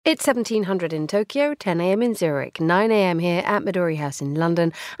It's 1700 in Tokyo, 10 a.m. in Zurich, 9 a.m. here at Midori House in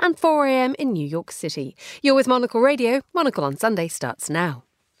London, and 4 a.m. in New York City. You're with Monocle Radio. Monocle on Sunday starts now.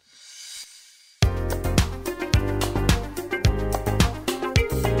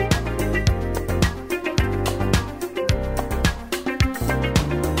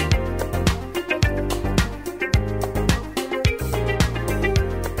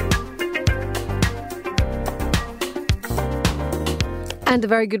 And a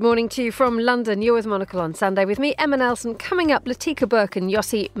very good morning to you from London. You're with Monocle on Sunday with me, Emma Nelson. Coming up, Latika Burke and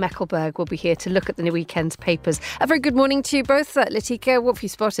Yossi Meckelberg will be here to look at the weekend's papers. A very good morning to you both. Latika, what have you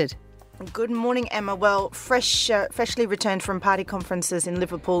spotted? Good morning, Emma. Well, freshly returned from party conferences in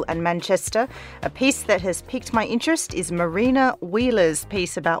Liverpool and Manchester. A piece that has piqued my interest is Marina Wheeler's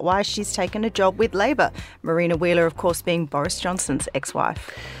piece about why she's taken a job with Labour. Marina Wheeler, of course, being Boris Johnson's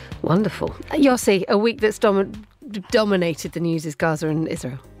ex-wife. Wonderful. Yossi, a week that's dominated the news is Gaza and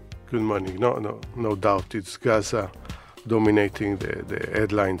Israel. Good morning. No doubt it's Gaza dominating the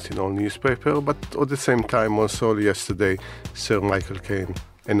headlines in all newspapers, but at the same time also yesterday Sir Michael Caine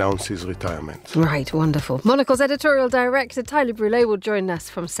announced his retirement. Right, wonderful. Monocle's editorial director Tyler Brûlé will join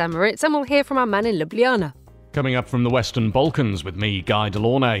us from St. Moritz, and we'll hear from our man in Ljubljana. Coming up from the Western Balkans with me, Guy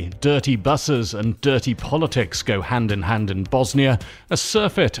Delaunay. Dirty buses and dirty politics go hand in hand in Bosnia, a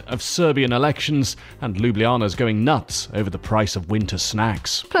surfeit of Serbian elections, and Ljubljana's going nuts over the price of winter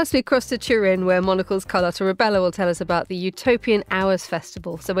snacks. Plus we cross to Turin, where Monocle's Carlotta Rebella will tell us about the Utopian Hours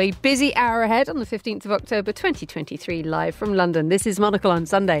Festival. So a busy hour ahead on the 15th of October 2023, live from London. This is Monocle on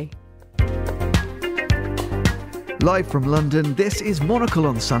Sunday. Live from London, this is Monocle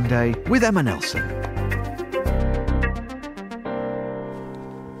on Sunday with Emma Nelson.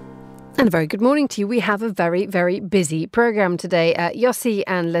 And a very good morning to you. We have a very, very busy programme today. Yossi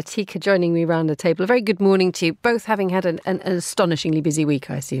and Latika joining me around the table. A very good morning to you, both having had an astonishingly busy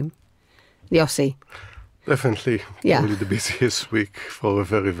week, I assume. Yossi. Definitely. Yeah. Probably the busiest week for a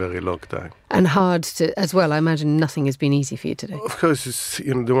very, very long time. And hard to, as well. I imagine nothing has been easy for you today. Of course, it's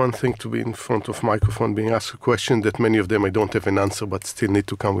the one thing to be in front of microphone, being asked a question that many of them I don't have an answer, but still need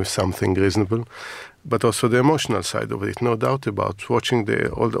to come with something reasonable. But also the emotional side of it, no doubt about watching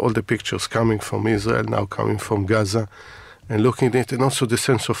all the pictures coming from Israel, now coming from Gaza, and looking at it, and also the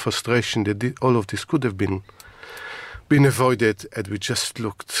sense of frustration that all of this could have been avoided had we just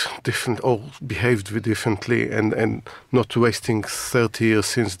looked different or behaved differently and not wasting 30 years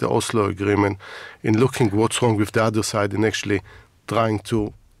since the Oslo Agreement in looking what's wrong with the other side and actually trying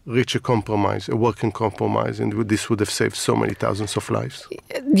to reach a compromise, a working compromise, and this would have saved so many thousands of lives.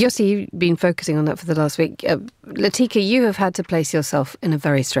 Yossi, you've been focusing on that for the last week. Latika, you have had to place yourself in a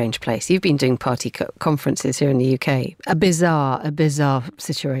very strange place. You've been doing party conferences here in the UK. A bizarre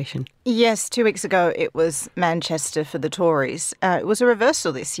situation. Yes, 2 weeks ago it was Manchester for the Tories. It was a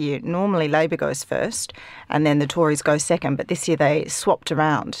reversal this year. Normally Labour goes first and then the Tories go second, but this year they swapped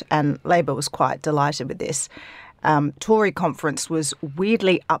around and Labour was quite delighted with this. Tory conference was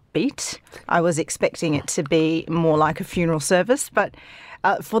weirdly upbeat. I was expecting it to be more like a funeral service, but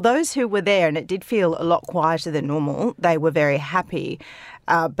for those who were there, and it did feel a lot quieter than normal, they were very happy.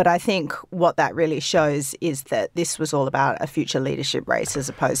 But I think what that really shows is that this was all about a future leadership race as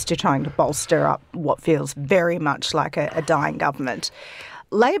opposed to trying to bolster up what feels very much like a dying government.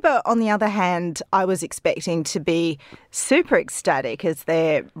 Labour, on the other hand, I was expecting to be super ecstatic as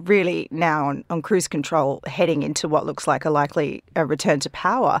they're really now on cruise control heading into what looks like a likely return to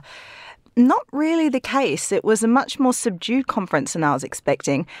power. Not really the case. It was a much more subdued conference than I was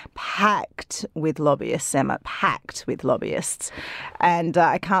expecting, packed with lobbyists, Emma, packed with lobbyists. And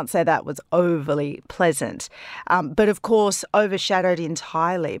I can't say that was overly pleasant. But of course, overshadowed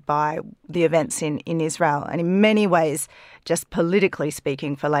entirely by the events in Israel. And in many ways, just politically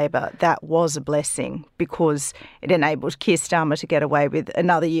speaking for Labour, that was a blessing because it enabled Keir Starmer to get away with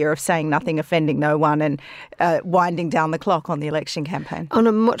another year of saying nothing, offending no one and winding down the clock on the election campaign. On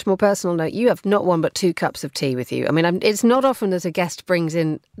a much more personal note, you have not one but 2 cups of tea with you. I mean, it's not often that a guest brings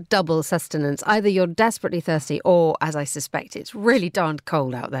in double sustenance. Either you're desperately thirsty or, as I suspect, it's really darned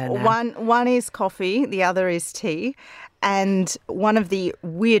cold out there now. One is coffee, the other is tea. And one of the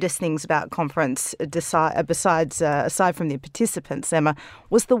weirdest things about conference, aside from the participants, Emma,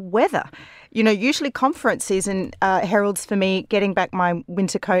 was the weather. You know, usually conference season heralds for me getting back my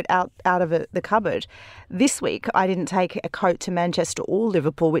winter coat out of the cupboard. This week, I didn't take a coat to Manchester or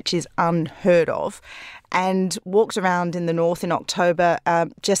Liverpool, which is unheard of, and walked around in the north in October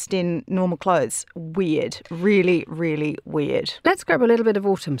just in normal clothes. Weird. Really, really weird. Let's grab a little bit of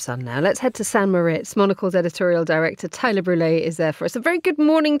autumn sun now. Let's head to St. Moritz. Monocle's editorial director, Tyler Brûlé, is there for us. A very good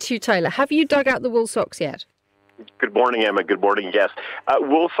morning to you, Tyler. Have you dug out the wool socks yet? Good morning, Emma. Good morning, yes.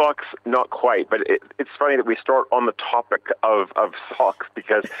 Wool socks, not quite, but it's funny that we start on the topic of socks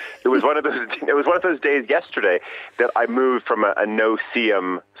because it was one of those days yesterday that I moved from a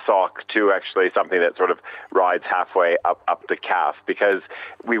no-seam sock to actually something that sort of rides halfway up the calf, because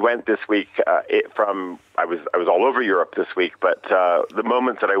we went this week I was all over Europe this week, but the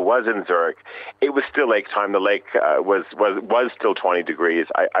moments that I was in Zurich, it was still lake time. The lake was still 20 degrees.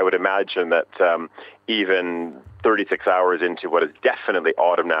 I would imagine that even 36 hours into what is definitely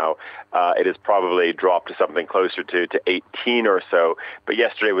autumn now, it has probably dropped to something closer to 18 or so. But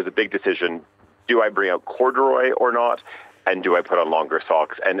yesterday was a big decision. Do I bring out corduroy or not? And do I put on longer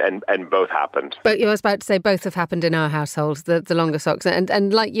socks? And both happened. But I was about to say both have happened in our household, the longer socks.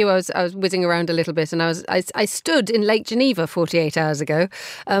 And like you, I was whizzing around a little bit, and I stood in Lake Geneva 48 hours ago,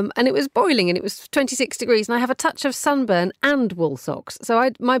 and it was boiling, and it was 26 degrees, and I have a touch of sunburn and wool socks.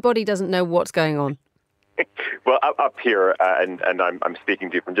 So my body doesn't know what's going on. Well, up here, and I'm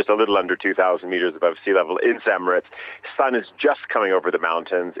speaking to you from just a little under 2,000 meters above sea level in St. Moritz. Sun is just coming over the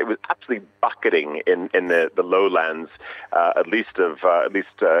mountains. It was absolutely bucketing in the lowlands, at least in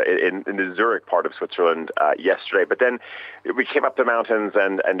the Zurich part of Switzerland yesterday. But then we came up the mountains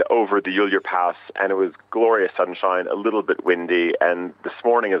and over the Julier Pass, and it was glorious sunshine, a little bit windy. And this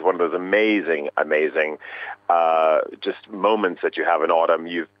morning is one of those amazing just moments that you have in autumn.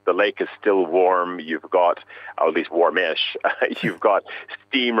 The lake is still warm. You've got, or at least warmish, you've got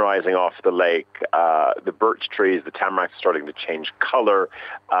steam rising off the lake. The birch trees, the tamaracks are starting to change color.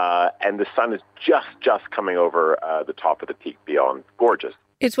 And the sun is just coming over the top of the peak beyond. Gorgeous.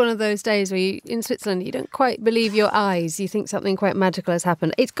 It's one of those days where in Switzerland, you don't quite believe your eyes. You think something quite magical has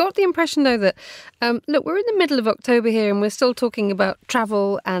happened. It's got the impression, though, that, look, we're in the middle of October here and we're still talking about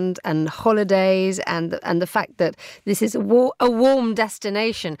travel and holidays and the fact that this is a warm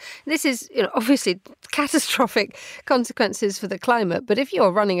destination. This is, obviously catastrophic consequences for the climate. But if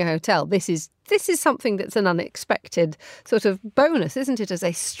you're running a hotel, this is something that's an unexpected sort of bonus, isn't it, as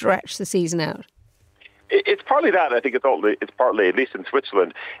they stretch the season out? It's partly that. I think it's partly, at least in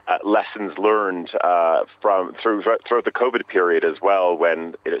Switzerland, lessons learned throughout the COVID period as well,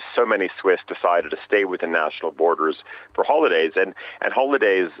 when so many Swiss decided to stay within national borders for holidays, and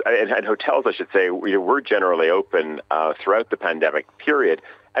holidays and hotels, I should say, were generally open throughout the pandemic period.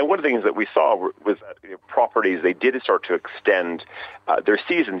 And one of the things that we saw was that properties, they did start to extend their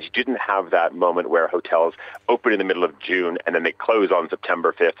seasons. You didn't have that moment where hotels open in the middle of June and then they close on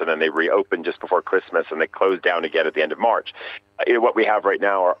September 5th and then they reopen just before Christmas and they close down again at the end of March. What we have right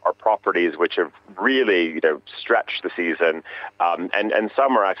now are properties which have really stretched the season, and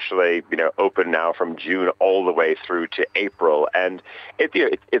some are actually open now from June all the way through to April. And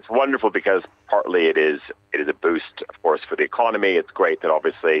it's wonderful because partly it is a boost, of course, for the economy. It's great that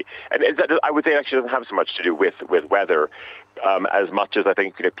obviously, and I would say it actually doesn't have so much to do with weather, as much as I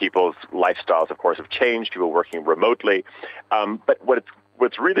think people's lifestyles, of course, have changed. People working remotely, but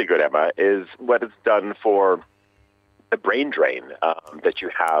what's really good, Emma, is what it's done for the brain drain that you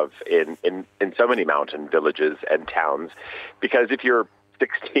have in so many mountain villages and towns. Because if you're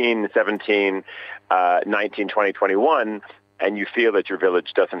 16, 17, 19, 20, 21, and you feel that your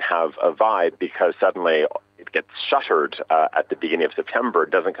village doesn't have a vibe because suddenly it gets shuttered at the beginning of September,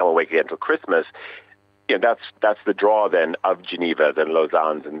 it doesn't come awake again until Christmas, that's the draw then of Geneva, then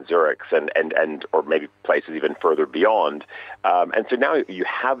Lausanne's and Zurich's and or maybe places even further beyond. And so now you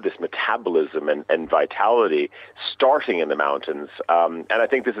have this metabolism and vitality starting in the mountains. And I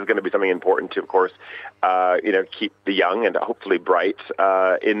think this is going to be something important to, of course, keep the young and hopefully bright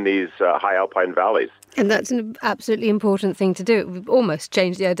in these high alpine valleys. And that's an absolutely important thing to do. It would almost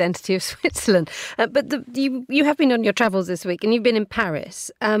change the identity of Switzerland. But you have been on your travels this week, and you've been in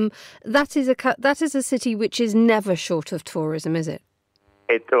Paris. That is a city which is never short of tourism, is it?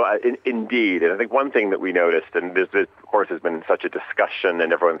 Indeed. And I think one thing that we noticed, and this of course has been such a discussion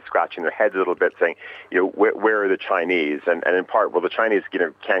and everyone's scratching their heads a little bit saying, where are the Chinese? And in part, well, the Chinese,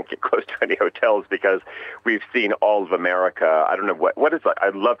 can't get close to any hotels because we've seen all of America. I don't know what is,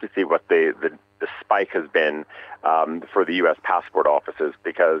 I'd love to see what the spike has been for the U.S. passport offices,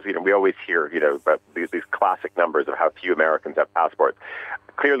 because, we always hear, about these classic numbers of how few Americans have passports.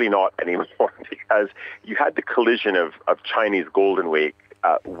 Clearly not anymore, because you had the collision of Chinese Golden Week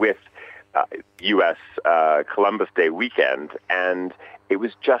with U.S. Columbus Day weekend, and it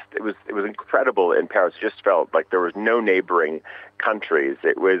was incredible in Paris. It just felt like there was no neighboring countries.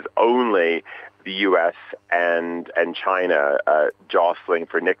 It was only the U.S. and China jostling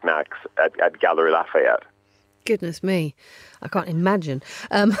for knickknacks at Galeries Lafayette. Goodness me, I can't imagine.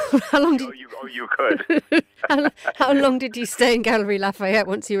 How long did you could? how long did you stay in Galeries Lafayette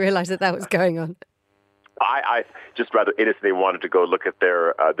once you realised that was going on? I just rather innocently wanted to go look at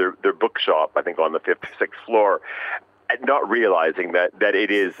their bookshop, I think on the 5th or 6th floor, and not realizing that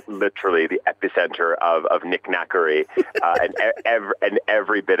it is literally the epicenter of knick-knackery and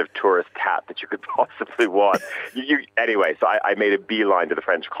every bit of tourist hat that you could possibly want. Anyway, so I made a beeline to the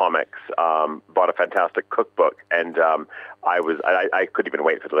French comics, bought a fantastic cookbook, and I couldn't even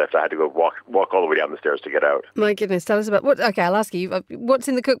wait for the lift. I had to go walk all the way down the stairs to get out. My goodness, tell us about what? Okay, I'll ask you. What's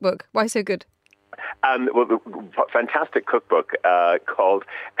in the cookbook? Why so good? Well, the fantastic cookbook called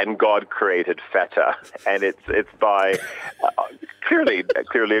 "And God Created Feta," and it's by clearly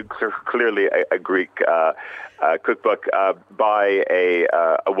a Greek cookbook by a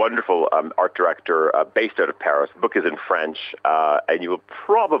wonderful art director based out of Paris. The book is in French, and you will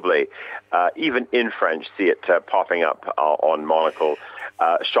probably even in French see it popping up on Monocle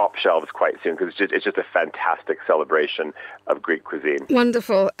shop shelves quite soon, because it's just a fantastic celebration of Greek cuisine.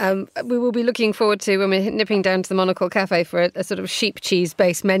 Wonderful. We will be looking forward to, when we're nipping down to the Monocle Cafe, for a sort of sheep cheese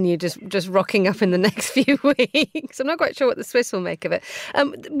based menu just rocking up in the next few weeks. I'm not quite sure what the Swiss will make of it.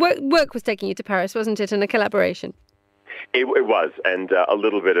 Work was taking you to Paris, wasn't it, and a collaboration? It was, and a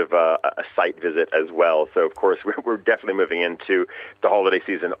little bit of a site visit as well. So, of course, we're definitely moving into the holiday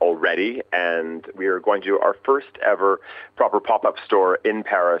season already, and we are going to do our first ever proper pop-up store in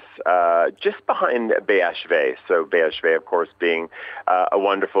Paris, just behind BHV. So BHV, of course, being a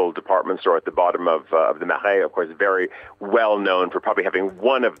wonderful department store at the bottom of the Marais, of course, very well known for probably having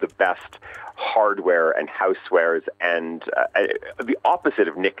one of the best hardware and housewares, and the opposite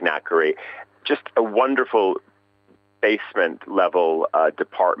of knick-knackery, just a wonderful basement level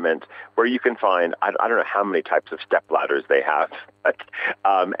department where you can find, I don't know how many types of step ladders they have, but,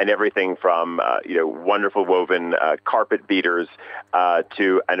 and everything from wonderful woven carpet beaters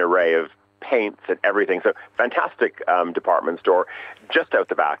to an array of paints and everything. So fantastic department store. Just out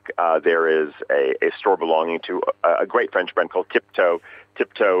the back, there is a store belonging to a great French brand called Tiptoe.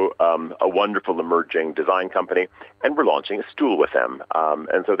 Tiptoe, a wonderful emerging design company, and we're launching a stool with them.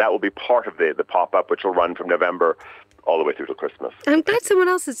 And so that will be part of the pop-up, which will run from November all the way through to Christmas. I'm glad someone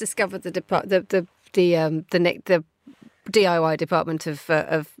else has discovered the DIY department of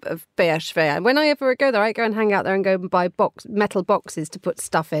BHV. And when I ever go there, I go and hang out there and go and buy metal boxes to put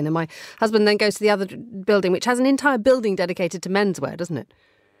stuff in. And my husband then goes to the other building, which has an entire building dedicated to menswear, doesn't it?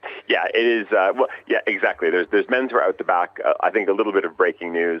 Yeah, it is. Yeah, exactly. There's menswear out the back. I think a little bit of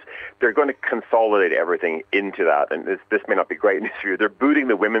breaking news. They're going to consolidate everything into that. And this may not be great news for you. They're booting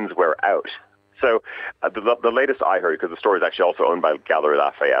the women's wear out. So the latest I heard, because the store is actually also owned by Galeries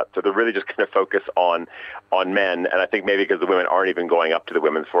Lafayette, so they're really just going to focus on men. And I think maybe because the women aren't even going up to the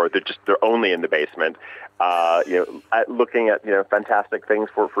women's floor, they're only in the basement, looking at fantastic things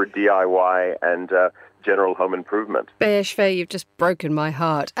for DIY and general home improvement. BHV, you've just broken my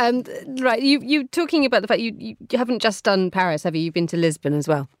heart. Right, you talking about the fact you haven't just done Paris, have you? You've been to Lisbon as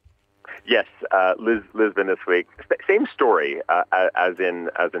well. Yes, Lisbon this week. Same story as in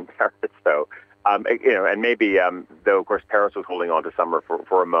Paris, though. And maybe, though, of course, Paris was holding on to summer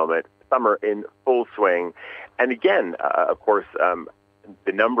for a moment. Summer in full swing. And again, of course,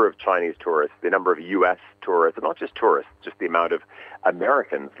 the number of Chinese tourists, the number of U.S. tourists, and not just tourists, just the amount of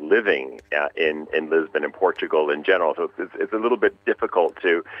Americans living in Lisbon and Portugal in general. So it's a little bit difficult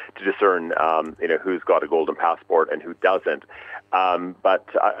to discern, who's got a golden passport and who doesn't. But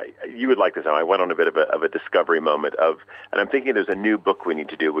you would like to know, I went on a bit of a discovery moment and I'm thinking there's a new book we need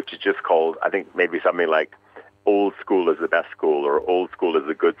to do, which is just called, I think maybe something like Old School is the Best School or Old School is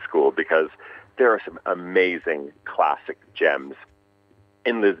the Good School, because there are some amazing classic gems.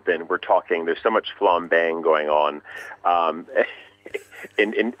 In Lisbon, we're talking, there's so much flambéing going on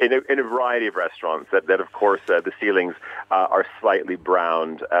in a variety of restaurants that of course, the ceilings are slightly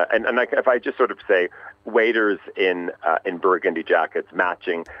browned. And if I just sort of say waiters in burgundy jackets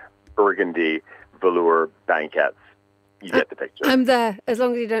matching burgundy velour banquettes, you get the picture. I'm there, as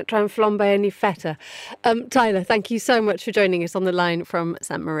long as you don't try and flambe any feta. Tyler, thank you so much for joining us on the line from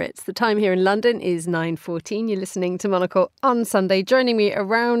St. Moritz. The time here in London is 9:14. You're listening to Monocle on Sunday. Joining me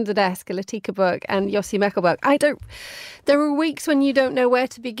around the desk are Latika Burke and Yossi Meckelberg. There are weeks when you don't know where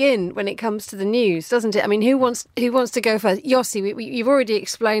to begin when it comes to the news, doesn't it? I mean, who wants to go first? Yossi, you've already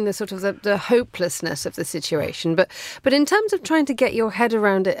explained the sort of the hopelessness of the situation, but in terms of trying to get your head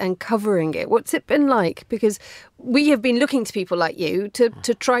around it and covering it, what's it been like? Because we have been looking to people like you to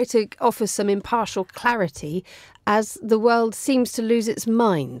try to offer some impartial clarity as the world seems to lose its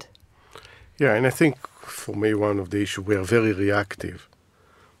mind. Yeah, and I think for me one of the issues, we are very reactive.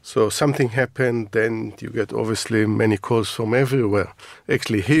 So something happened, then you get obviously many calls from everywhere.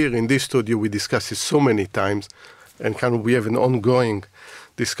 Actually here in this studio we discuss it so many times, and we have an ongoing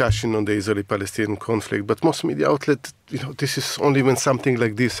discussion on the Israeli-Palestinian conflict, but most media outlets, this is only when something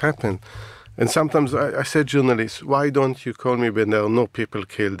like this happens. And sometimes I said, journalists, why don't you call me when there are no people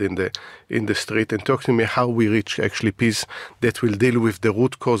killed in the street and talk to me how we reach actually peace that will deal with the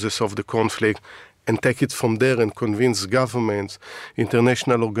root causes of the conflict and take it from there and convince governments,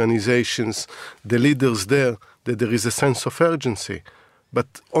 international organizations, the leaders there that there is a sense of urgency. But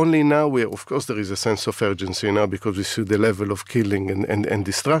only now of course there is a sense of urgency now because we see the level of killing and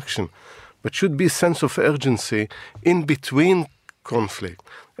destruction. But should be a sense of urgency in between conflict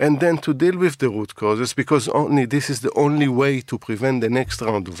and then to deal with the root causes, because only this is the only way to prevent the next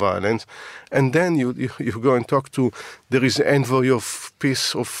round of violence. And then you go and talk to, there is an envoy of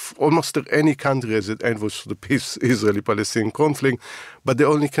peace of almost any country as it envoys for the peace Israeli-Palestinian conflict, but they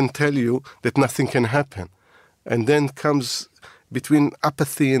only can tell you that nothing can happen. And then comes between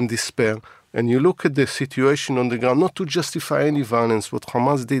apathy and despair, and you look at the situation on the ground, not to justify any violence. What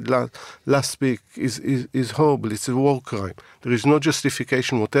Hamas did last week is horrible. It's a war crime. There is no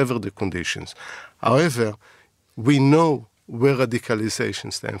justification, whatever the conditions. However, we know where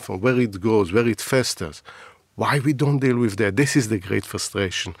radicalization stands for, where it goes, where it festers. Why we don't deal with that? This is the great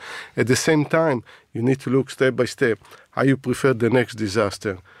frustration. At the same time, you need to look step by step how you prepare the next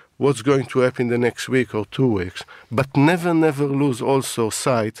disaster, what's going to happen the next week or 2 weeks, but never lose also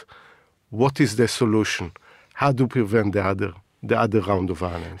sight what is the solution? How to prevent the other round of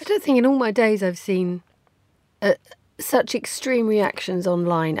violence? I don't think in all my days I've seen such extreme reactions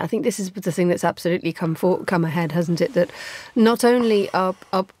online. I think this is the thing that's absolutely come ahead, hasn't it? That not only are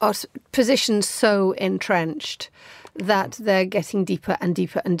positions so entrenched that they're getting deeper and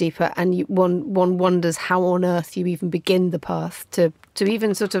deeper and deeper, and one wonders how on earth you even begin the path to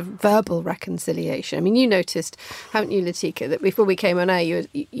even sort of verbal reconciliation. I mean, you noticed, haven't you, Latika, that before we came on air,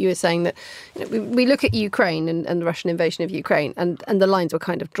 you were saying that we look at Ukraine and the Russian invasion of Ukraine, and the lines were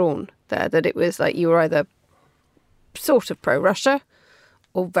kind of drawn there, that it was like you were either sort of pro-Russia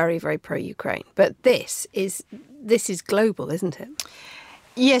or very, very pro-Ukraine. But this is global, isn't it?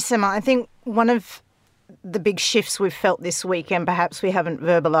 Yes, Emma. I think one of the big shifts we've felt this week, and perhaps we haven't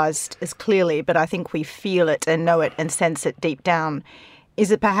verbalised as clearly, but I think we feel it and know it and sense it deep down, is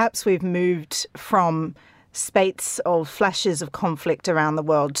that perhaps we've moved from spates of flashes of conflict around the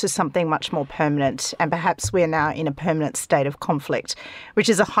world to something much more permanent, and perhaps we're now in a permanent state of conflict, which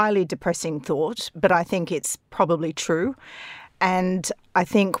is a highly depressing thought, but I think it's probably true. And I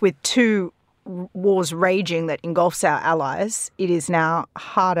think with two wars raging that engulfs our allies, it is now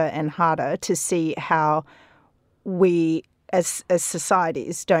harder and harder to see how we as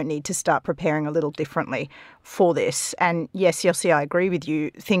societies don't need to start preparing a little differently for this. And yes, Yossi, I agree with you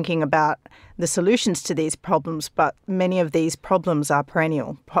thinking about the solutions to these problems, but many of these problems are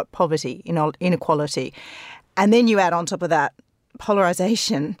perennial: poverty, inequality. And then you add on top of that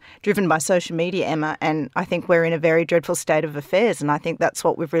polarisation driven by social media, Emma, and I think we're in a very dreadful state of affairs, and I think that's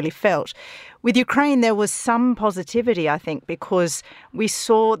what we've really felt. With Ukraine, there was some positivity, I think, because we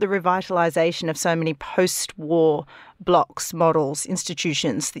saw the revitalisation of so many post-war blocs, models,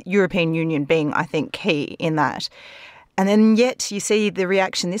 institutions, the European Union being, I think, key in that. And then yet you see the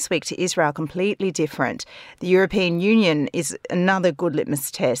reaction this week to Israel completely different. The European Union is another good litmus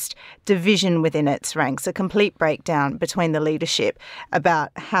test. Division within its ranks, a complete breakdown between the leadership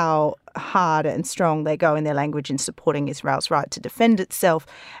about how hard and strong they go in their language in supporting Israel's right to defend itself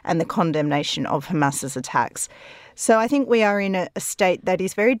and the condemnation of Hamas's attacks. So I think we are in a state that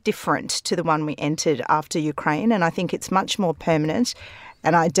is very different to the one we entered after Ukraine, and I think it's much more permanent.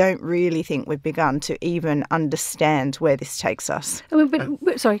 And I don't really think we've begun to even understand where this takes us.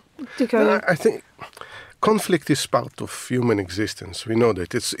 Sorry, do go on. I think conflict is part of human existence. We know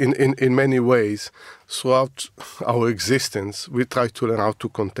that. It's in many ways, throughout our existence, we try to learn how to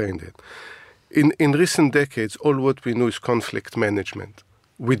contain it. In recent decades, all what we know is conflict management.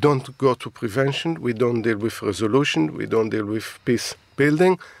 We don't go to prevention. We don't deal with resolution. We don't deal with peace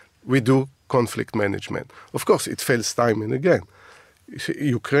building. We do conflict management. Of course, it fails time and again.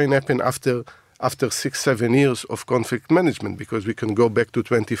 Ukraine happened after 6-7 years of conflict management, because we can go back to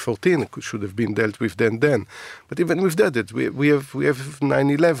 2014. It should have been dealt with then. But even with that, we have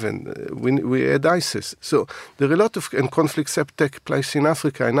 9/11. We had ISIS. So there are a lot of conflicts that take place in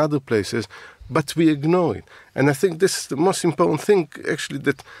Africa and other places, but we ignore it. And I think this is the most important thing, actually,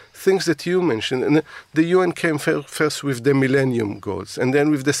 that things that you mentioned. And the UN came first with the Millennium Goals and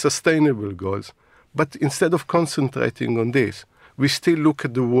then with the Sustainable Goals. But instead of concentrating on this, we still look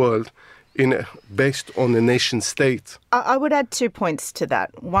at the world based on a nation state. I would add 2 points to that.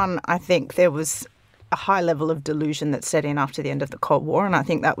 One, I think there was a high level of delusion that set in after the end of the Cold War, and I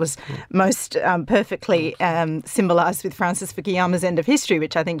think that was most perfectly symbolised with Francis Fukuyama's End of History,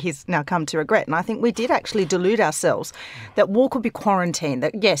 which I think he's now come to regret. And I think we did actually delude ourselves that war could be quarantined,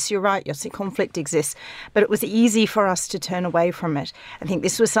 that yes, you're right, conflict exists, but it was easy for us to turn away from it. I think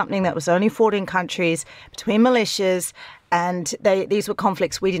this was something that was only fought in countries between militias, and these were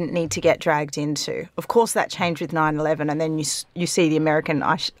conflicts we didn't need to get dragged into. Of course, that changed with 9/11, and then you see the American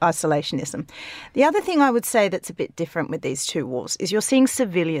isolationism. The other thing I would say that's a bit different with these two wars is you're seeing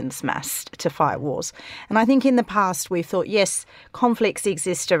civilians massed to fight wars. And I think in the past we thought, yes, conflicts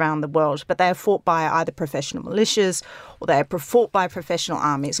exist around the world, but they are fought by either professional militias or they are fought by professional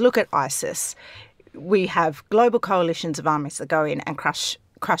armies. Look at ISIS. We have global coalitions of armies that go in and crush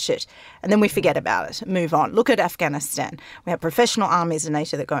it, and then we forget about it, move on. Look at Afghanistan. We have professional armies in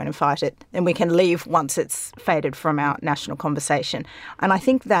NATO that go in and fight it, then we can leave once it's faded from our national conversation. And I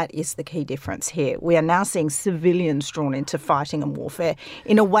think that is the key difference here. We are now seeing civilians drawn into fighting and warfare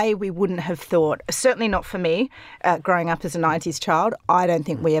in a way we wouldn't have thought, certainly not for me, growing up as a 90s child. I don't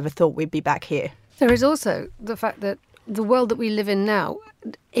think we ever thought we'd be back here. There is also the fact that the world that we live in now,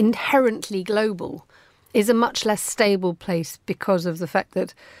 inherently global, is a much less stable place because of the fact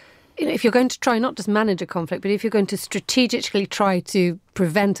that, if you're going to try not just manage a conflict, but if you're going to strategically try to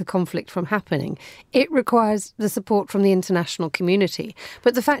prevent a conflict from happening, it requires the support from the international community.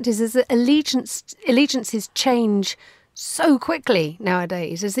 But the fact is that allegiances change so quickly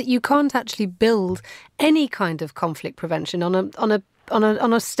nowadays, is that you can't actually build any kind of conflict prevention on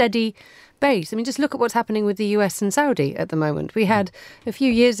a steady base. I mean, just look at what's happening with the US and Saudi at the moment. We had a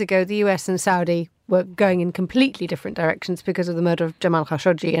few years ago, the US and Saudi were going in completely different directions because of the murder of Jamal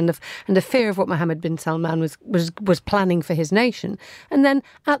Khashoggi and the fear of what Mohammed bin Salman was planning for his nation. And then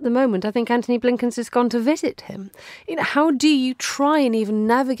at the moment, I think Antony Blinken's just gone to visit him. How do you try and even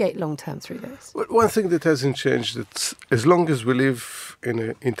navigate long term through this? Well, one thing that hasn't changed, it's as long as we live in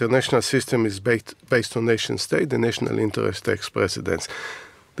an international system is based on nation state, the national interest takes precedence.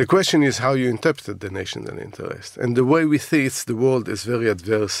 The question is how you interpret the national interest. And the way we see it, the world is very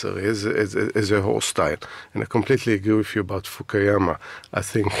adversary, is a hostile. And I completely agree with you about Fukuyama. I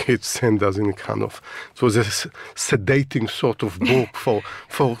think it was a sedating sort of book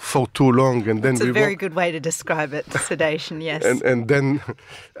for too long. And then it's a very good way to describe it, sedation, yes. And then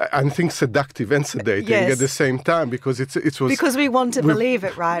I think seductive and sedating at the same time, because it was... Because we want to believe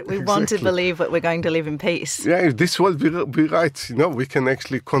it, right? We want to believe that we're going to live in peace. Yeah, if this will be right, we can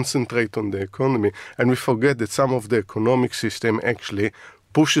actually concentrate on the economy, and we forget that some of the economic system actually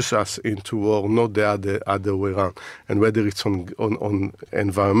pushes us into war, not the other way around. And whether it's on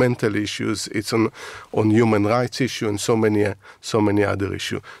environmental issues, it's on human rights issue, and so many other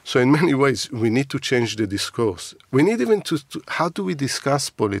issues. So in many ways, we need to change the discourse. We need even to how do we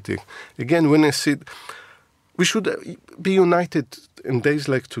discuss politics? Again, when I said we should be united in days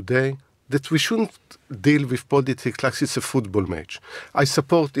like today, that we shouldn't deal with politics like it's a football match. I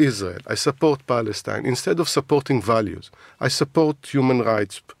support Israel. I support Palestine. Instead of supporting values, I support human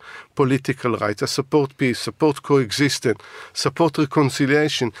rights, political rights. I support peace, support coexistence, support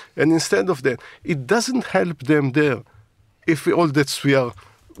reconciliation. And instead of that, it doesn't help them there if we are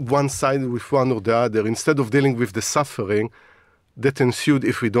one-sided with one or the other, instead of dealing with the suffering that ensued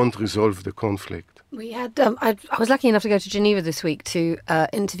if we don't resolve the conflict. We had. I was lucky enough to go to Geneva this week to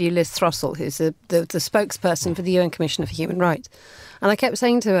interview Liz Throssell, who's the spokesperson for the UN Commissioner for Human Rights, and I kept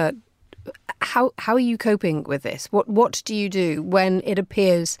saying to her, "How are you coping with this? What do you do when it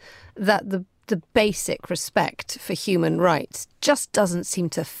appears that the basic respect for human rights just doesn't seem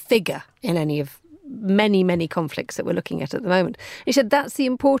to figure in any of many conflicts that we're looking at the moment?" He said that's the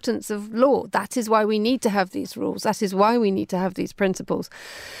importance of law. That is why we need to have these rules. That is why we need to have these principles.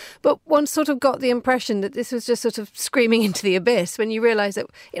 But one sort of got the impression that this was just sort of screaming into the abyss when you realise that,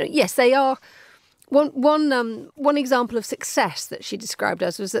 yes, they are. One example of success that she described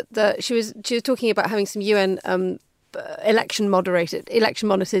as was that she was talking about having some UN election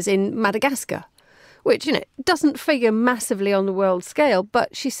monitors in Madagascar, which, doesn't figure massively on the world scale.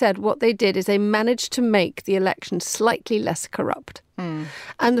 But she said what they did is they managed to make the election slightly less corrupt.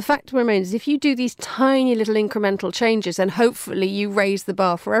 And the fact remains, if you do these tiny little incremental changes, then hopefully you raise the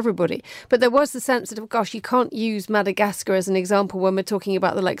bar for everybody. But there was the sense that, gosh, you can't use Madagascar as an example when we're talking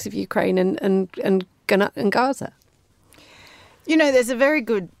about the likes of Ukraine and Gaza. There's a very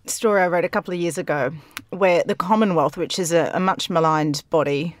good story I wrote a couple of years ago where the Commonwealth, which is a much maligned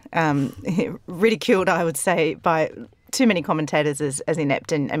body, ridiculed, I would say, by too many commentators as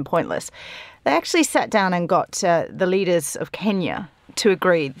inept and pointless, they actually sat down and got the leaders of Kenya to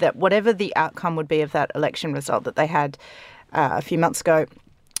agree that whatever the outcome would be of that election result that they had a few months ago,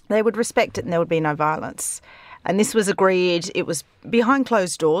 they would respect it and there would be no violence. And this was agreed, it was behind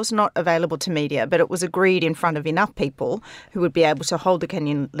closed doors, not available to media, but it was agreed in front of enough people who would be able to hold the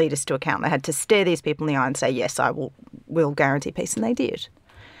Kenyan leaders to account. They had to stare these people in the eye and say, yes, I will guarantee peace, and they did.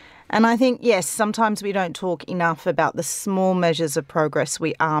 And I think, yes, sometimes we don't talk enough about the small measures of progress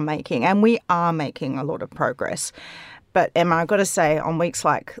we are making, and we are making a lot of progress. But Emma, I've got to say, on weeks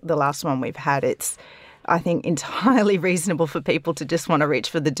like the last one we've had, it's, I think, entirely reasonable for people to just want to reach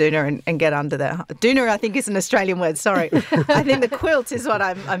for the doona and get under there. Doona, I think, is an Australian word, sorry. I think the quilt is what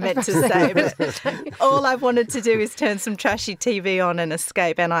I meant to say. But all I've wanted to do is turn some trashy TV on and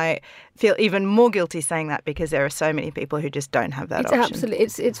escape. And I feel even more guilty saying that because there are so many people who just don't have that option. Absolutely.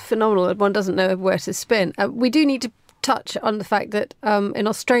 It's phenomenal. One doesn't know where to spin. We do need to touch on the fact that in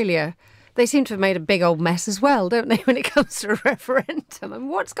Australia, they seem to have made a big old mess as well, don't they, when it comes to a referendum?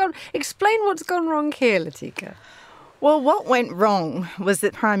 And explain what's gone wrong here, Latika. Well, what went wrong was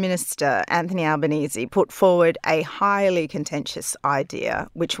that Prime Minister Anthony Albanese put forward a highly contentious idea,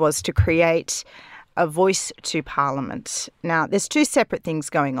 which was to create a voice to Parliament. Now, there's two separate things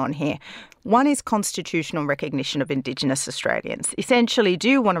going on here. One is constitutional recognition of Indigenous Australians. Essentially, do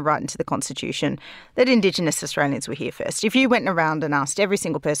you want to write into the Constitution that Indigenous Australians were here first? If you went around and asked every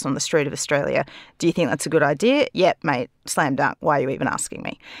single person on the street of Australia, do you think that's a good idea? Yep, mate, slam dunk. Why are you even asking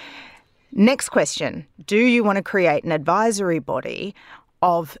me? Next question, do you want to create an advisory body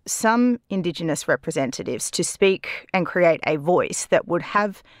of some Indigenous representatives to speak and create a voice that would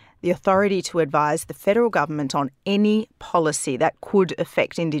have the authority to advise the federal government on any policy that could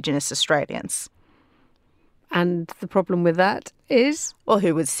affect Indigenous Australians? And the problem with that is? Well,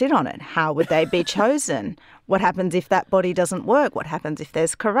 who would sit on it? How would they be chosen? What happens if that body doesn't work? What happens if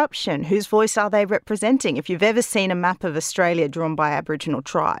there's corruption? Whose voice are they representing? If you've ever seen a map of Australia drawn by Aboriginal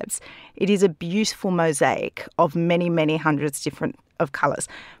tribes, it is a beautiful mosaic of many, many hundreds different of colours.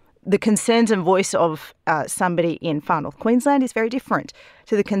 The concerns and voice of somebody in Far North Queensland is very different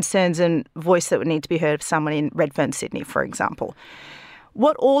to the concerns and voice that would need to be heard of someone in Redfern, Sydney, for example.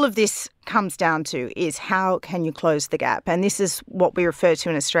 What all of this comes down to is how can you close the gap? And this is what we refer to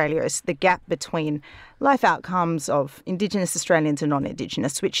in Australia as the gap between life outcomes of Indigenous Australians and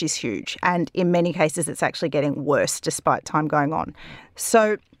non-Indigenous, which is huge. And in many cases, it's actually getting worse despite time going on.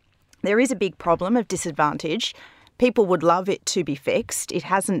 So there is a big problem of disadvantage. People would love it to be fixed. It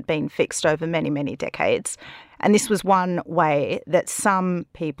hasn't been fixed over many, many decades. And this was one way that some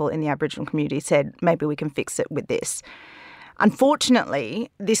people in the Aboriginal community said, maybe we can fix it with this.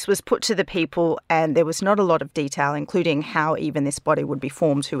 Unfortunately, this was put to the people and there was not a lot of detail, including how even this body would be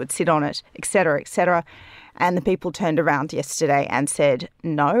formed, who would sit on it, etc., etc. And the people turned around yesterday and said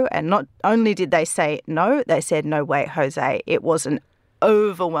no. And not only did they say no, they said, no way, Jose. It was an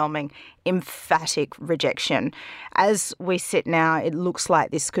overwhelming, emphatic rejection. As we sit now, it looks like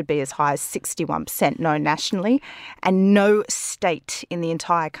this could be as high as 61% no nationally, and no state in the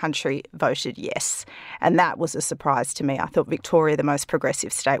entire country voted yes. And that was a surprise to me. I thought Victoria, the most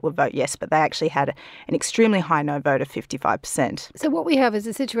progressive state, would vote yes, but they actually had an extremely high no vote of 55%. So what we have is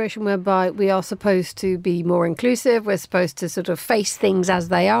a situation whereby we are supposed to be more inclusive, we're supposed to sort of face things as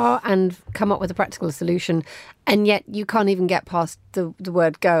they are and come up with a practical solution, and yet you can't even get past the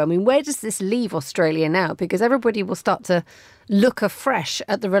word go. I mean, where does this leave Australia now? Because everybody will start to look afresh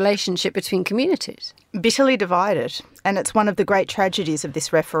at the relationship between communities. Bitterly divided. And it's one of the great tragedies of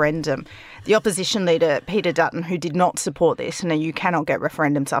this referendum. The opposition leader, Peter Dutton, who did not support this, and you cannot get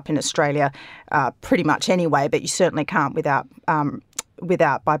referendums up in Australia pretty much anyway, but you certainly can't without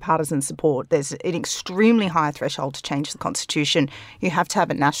bipartisan support. There's an extremely high threshold to change the Constitution. You have to have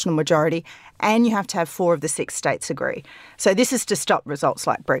a national majority and you have to have 4 of the 6 states agree. So this is to stop results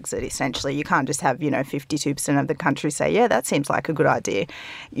like Brexit, essentially. You can't just have, 52% of the country say, yeah, that seems like a good idea.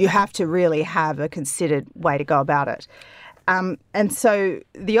 You have to really have a considered way to go about it. And so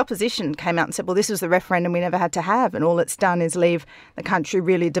the opposition came out and said, well, this was the referendum we never had to have, and all it's done is leave the country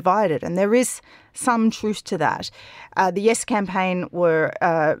really divided. And there is some truth to that. The Yes campaign were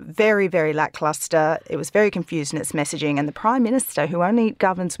very, very lacklustre. It was very confused in its messaging. And the Prime Minister, who only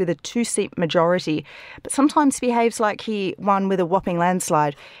governs with a 2-seat majority, but sometimes behaves like he won with a whopping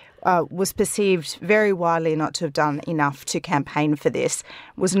landslide, was perceived very widely not to have done enough to campaign for this,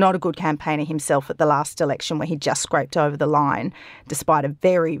 was not a good campaigner himself at the last election where he just scraped over the line despite a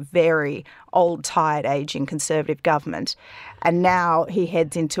very, very old, tired, ageing Conservative government. And now he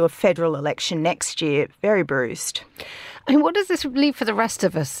heads into a federal election next year, very bruised. And what does this leave for the rest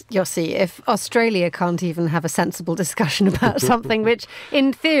of us, Yossi, if Australia can't even have a sensible discussion about something which,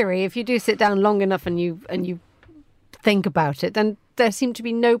 in theory, if you do sit down long enough and you think about it, then there seemed to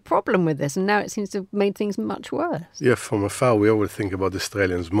be no problem with this, and now it seems to have made things much worse. Yeah, from afar, we always think about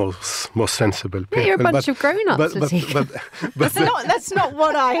Australians more sensible people. Yeah, you're a bunch of grown-ups, That's not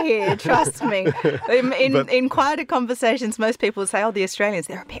what I hear, trust me. In quieter conversations, most people say, the Australians,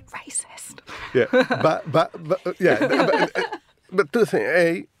 they're a bit racist. Yeah, but two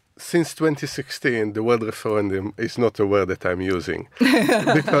things. Since 2016, the word referendum is not a word that I'm using.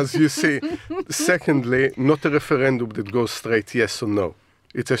 Because you see, secondly, not a referendum that goes straight yes or no.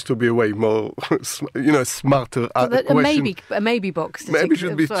 It has to be a way more, smarter question. A maybe box. Maybe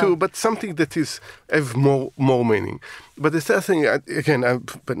should be too, but something that have more meaning. But the third thing, again, I'm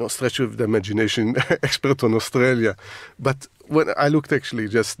no stretch of the imagination expert on Australia, but when I looked actually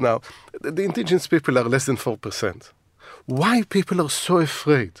just now, the indigenous people are less than 4%. Why people are so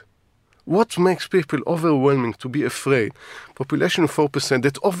afraid? What makes people overwhelming to be afraid? Population of 4%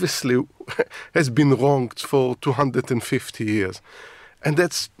 that obviously has been wronged for 250 years. And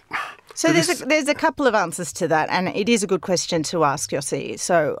that's... So there's a couple of answers to that, and it is a good question to ask, Yossi,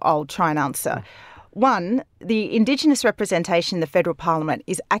 so I'll try and answer. One, the Indigenous representation in the federal parliament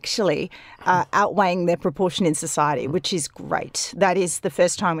is actually outweighing their proportion in society, which is great. That is the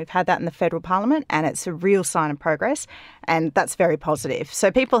first time we've had that in the federal parliament, and it's a real sign of progress, and that's very positive.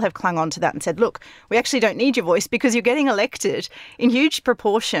 So people have clung on to that and said, look, we actually don't need your voice because you're getting elected in huge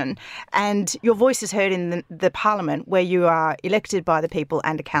proportion, and your voice is heard in the parliament where you are elected by the people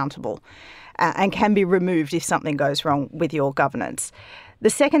and accountable, and can be removed if something goes wrong with your governance. The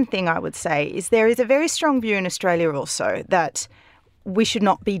second thing I would say is there is a very strong view in Australia also that we should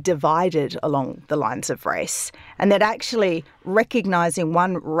not be divided along the lines of race, and that actually recognising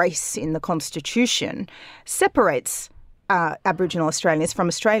one race in the Constitution separates Aboriginal Australians from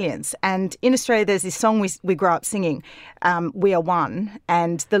Australians. And in Australia, there's this song we grew up singing, We Are One,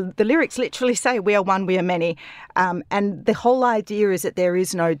 and the lyrics literally say, we are one, we are many. And the whole idea is that there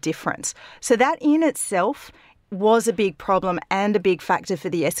is no difference. So that in itself was a big problem and a big factor for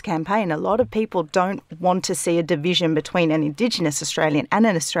the Yes campaign. A lot of people don't want to see a division between an Indigenous Australian and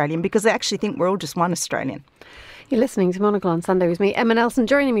an Australian because they actually think we're all just one Australian. You're listening to Monocle on Sunday with me, Emma Nelson.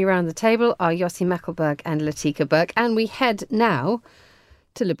 Joining me around the table are Yossi Mekelberg and Latika Burke. And we head now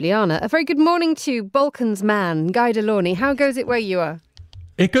to Ljubljana. A very good morning to you, Balkans man, Guy Delorney. How goes it where you are?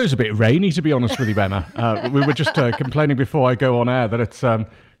 It goes a bit rainy, to be honest with you, Emma. We were just complaining before I go on air that it's...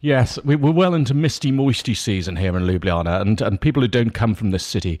 Yes, we're well into misty, moisty season here in Ljubljana, and people who don't come from this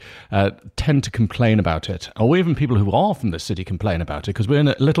city tend to complain about it, or even people who are from this city complain about it, because we're in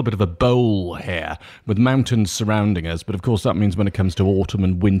a little bit of a bowl here with mountains surrounding us. But of course, that means when it comes to autumn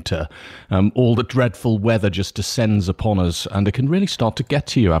and winter, all the dreadful weather just descends upon us, and it can really start to get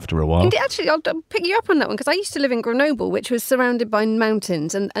to you after a while. And actually, I'll pick you up on that one, because I used to live in Grenoble, which was surrounded by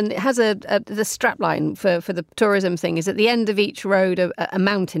mountains, and it has the strapline for the tourism thing is at the end of each road a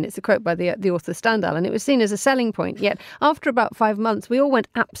mountain. It's a quote by the author Stendhal, and it was seen as a selling point. Yet after about 5 months, we all went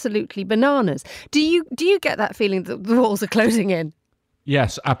absolutely bananas. Do you get that feeling that the walls are closing in?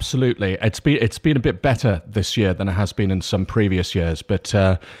 Yes, absolutely. It's been a bit better this year than it has been in some previous years. But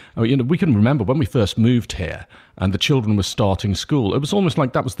we can remember when we first moved here and the children were starting school. It was almost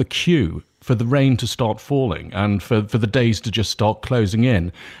like that was the cue for the rain to start falling and for the days to just start closing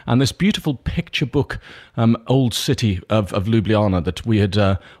in. And this beautiful picture book old city of Ljubljana that we had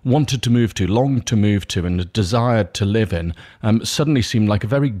wanted to move to, longed to move to, and desired to live in, suddenly seemed like a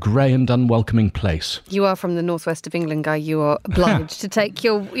very grey and unwelcoming place. You are from the northwest of England, Guy. You are obliged to take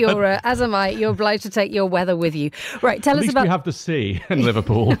your as am I, you're obliged to take your weather with you. Right, tell us about... At least we have the sea in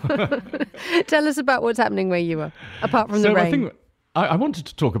Liverpool. Tell us about what's happening where you are, apart from the rain. I wanted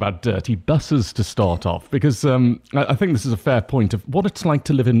to talk about dirty buses to start off, because I think this is a fair point of what it's like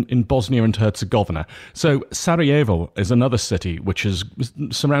to live in Bosnia and Herzegovina. So Sarajevo is another city which is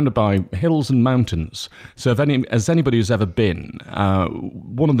surrounded by hills and mountains. So as anybody who's ever been,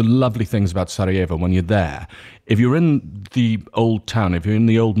 one of the lovely things about Sarajevo when you're there, if you're in the old town, if you're in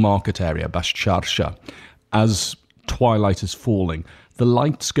the old market area, Baščarša, as twilight is falling, the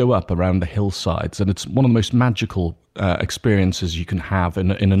lights go up around the hillsides, and it's one of the most magical experiences you can have in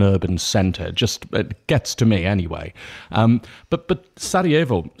an urban centre. It gets to me anyway. But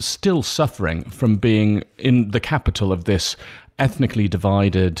Sarajevo still suffering from being in the capital of this ethnically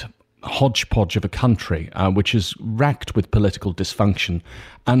divided hodgepodge of a country, which is racked with political dysfunction.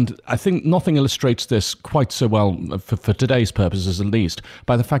 And I think nothing illustrates this quite so well, for today's purposes at least,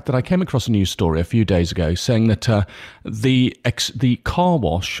 by the fact that I came across a news story a few days ago saying that the car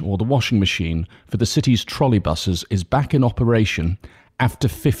wash, or the washing machine for the city's trolley buses, is back in operation after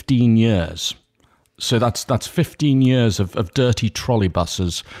 15 years. So that's 15 years of dirty trolley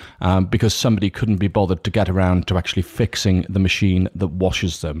buses because somebody couldn't be bothered to get around to actually fixing the machine that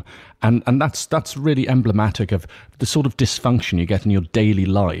washes them. And that's really emblematic of the sort of dysfunction you get in your daily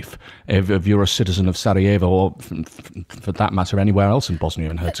life if you're a citizen of Sarajevo or, for that matter, anywhere else in Bosnia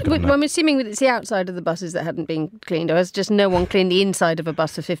and Herzegovina. Well, I'm assuming that it's the outside of the buses that hadn't been cleaned, or has just no one cleaned the inside of a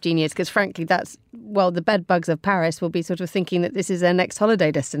bus for 15 years? Because frankly, the bed bugs of Paris will be sort of thinking that this is their next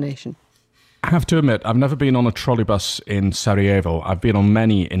holiday destination. I have to admit, I've never been on a trolley bus in Sarajevo. I've been on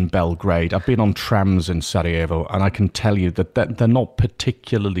many in Belgrade. I've been on trams in Sarajevo, and I can tell you that they're not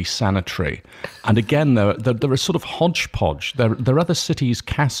particularly sanitary. And again, they're a sort of hodgepodge. They're other cities'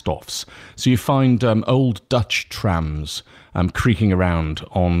 cast-offs. So you find old Dutch trams creaking around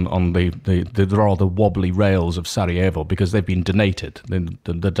on the rather wobbly rails of Sarajevo because they've been donated.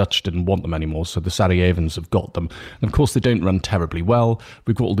 The Dutch didn't want them anymore, so the Sarajevans have got them. And of course, they don't run terribly well.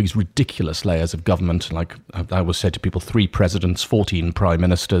 We've got all these ridiculous layers of government, like I always say to people, 3 presidents, 14 prime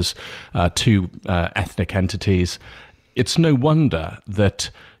ministers, 2 ethnic entities. It's no wonder that,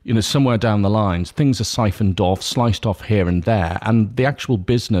 somewhere down the lines, things are siphoned off, sliced off here and there, and the actual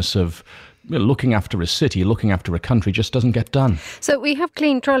business of looking after a city, looking after a country just doesn't get done. So we have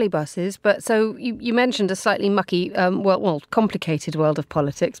clean trolley buses, but so you mentioned a slightly mucky, complicated world of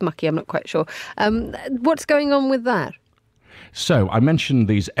politics. Mucky, I'm not quite sure. What's going on with that? So I mentioned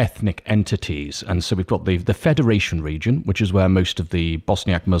these ethnic entities, and so we've got the Federation region, which is where most of the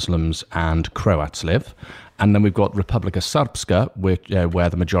Bosniak Muslims and Croats live. And then we've got Republika Srpska, where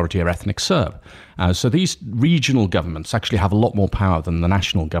the majority are ethnic Serb. So these regional governments actually have a lot more power than the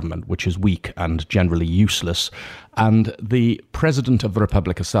national government, which is weak and generally useless. And the president of the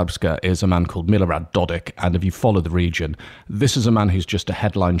Republika Srpska is a man called Milorad Dodik. And if you follow the region, this is a man who's just a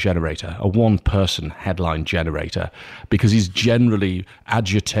headline generator, a one-person headline generator, because he's generally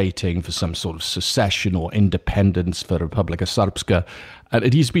agitating for some sort of secession or independence for Republika Srpska.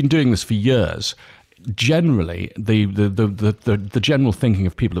 And he's been doing this for years. Generally, the general thinking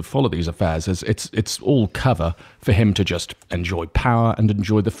of people who follow these affairs is it's all cover for him to just enjoy power and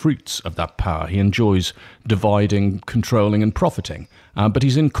enjoy the fruits of that power. He enjoys dividing, controlling and profiting. But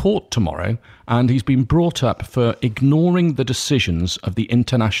he's in court tomorrow, and he's been brought up for ignoring the decisions of the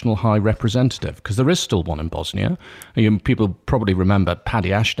International High Representative, because there is still one in Bosnia. People probably remember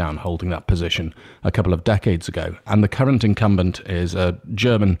Paddy Ashdown holding that position a couple of decades ago. And the current incumbent is a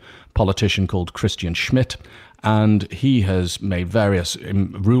German politician called Christian Schmidt, and he has made various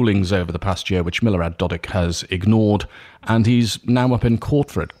rulings over the past year which Milorad Dodik has ignored, and he's now up in court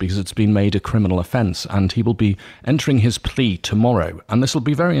for it because it's been made a criminal offence, and he will be entering his plea tomorrow. And this will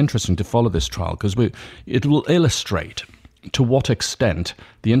be very interesting to follow this trial because it will illustrate to what extent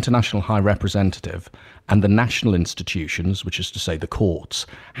the International High Representative and the national institutions, which is to say the courts,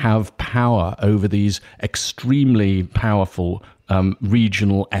 have power over these extremely powerful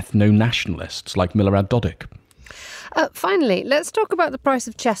regional ethno-nationalists like Milorad Dodik. Finally, let's talk about the price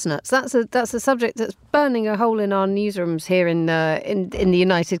of chestnuts. That's a subject that's burning a hole in our newsrooms here in the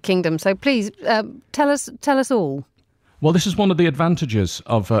United Kingdom. So please tell us all. Well, this is one of the advantages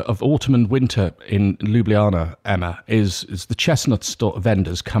of autumn and winter in Ljubljana, Emma, is the chestnut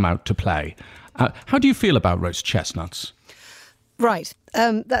vendors come out to play. How do you feel about roast chestnuts? Right.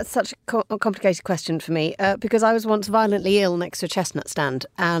 That's such a complicated question for me because I was once violently ill next to a chestnut stand,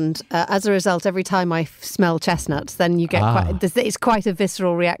 and as a result, every time I smell chestnuts, then you get it's quite a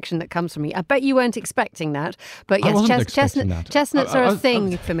visceral reaction that comes from me. I bet you weren't expecting that, but yes, chestnuts are a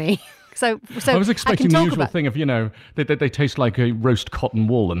thing for me. So I was expecting the usual thing of, they taste like a roast cotton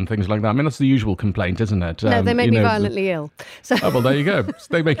wool and things like that. I mean, that's the usual complaint, isn't it? No, they make me violently ill. So. Oh, well, there you go.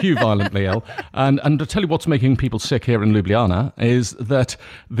 They make you violently ill. And to tell you what's making people sick here in Ljubljana is that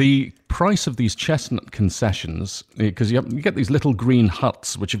the price of these chestnut concessions, because you get these little green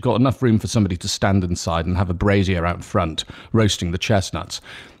huts which have got enough room for somebody to stand inside and have a brazier out front roasting the chestnuts.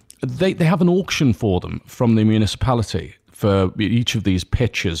 They have an auction for them from the municipality for each of these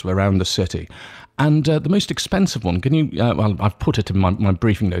pitches around the city. And the most expensive one, can you, well, I've put it in my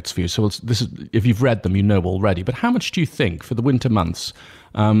briefing notes for you, so this is, if you've read them, you know already, but how much do you think for the winter months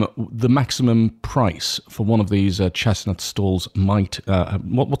the maximum price for one of these chestnut stalls might,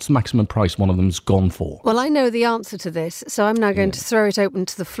 what's the maximum price one of them's gone for? Well, I know the answer to this, so I'm now going to throw it open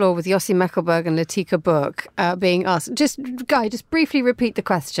to the floor with Yossi Meckelberg and Latika Burke being asked. Just briefly repeat the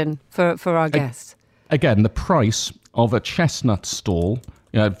question for our guests. Again, the price of a chestnut stall,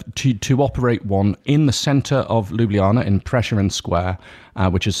 to operate one in the centre of Ljubljana in Prešeren Square,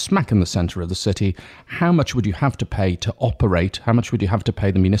 which is smack in the centre of the city, how much would you have to pay to operate, how much would you have to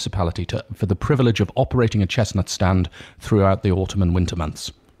pay the municipality for the privilege of operating a chestnut stand throughout the autumn and winter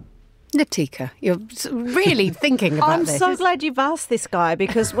months? Latika, you're really thinking about this. I'm so glad you've asked this, Guy,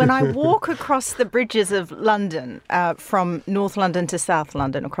 because when I walk across the bridges of London, from North London to South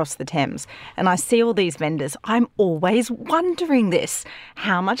London, across the Thames, and I see all these vendors, I'm always wondering this.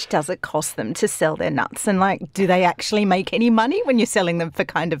 How much does it cost them to sell their nuts? And, do they actually make any money when you're selling them for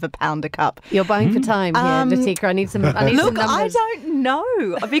kind of £1 a cup? You're buying for time here, Latika. I need some Look, some numbers. I don't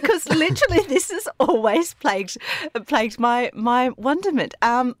know, because literally this has always plagued my wonderment.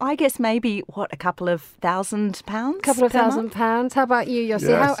 I guess maybe, a couple of £1,000? Couple of £1,000. How about you,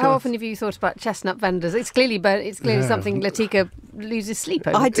 Yossi? How often have you thought about chestnut vendors? It's clearly something Latika loses sleep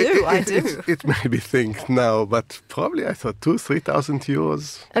over. I do. It made me think now, but probably I thought 2,000-3,000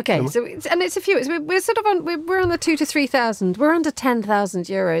 euros. Okay, so it's a few. We're sort of on. We're on the 2,000 to 3,000. We're under 10,000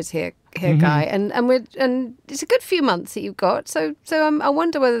 euros here, Guy, and it's a good few months that you've got. So I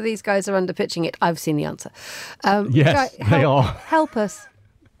wonder whether these guys are underpitching it. I've seen the answer. Yes, Guy, they are. Help us.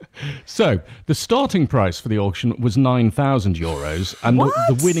 So the starting price for the auction was €9,000, and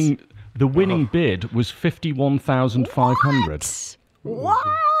the winning bid was 51,500. What?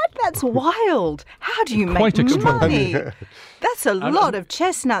 That's wild. How do you Quite make extraordinary. money? That's a lot of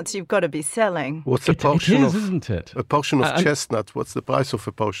chestnuts you've got to be selling. What's a portion isn't it? A portion of chestnut. What's the price of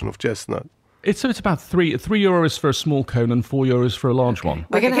a portion of chestnut? It's about €3 for a small cone and €4 for a large one.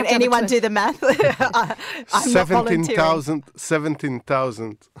 Can anyone do the math? I'm not volunteering.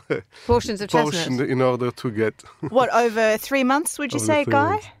 17,000 Portions of chestnuts. in order to get. What, over 3 months, would you say,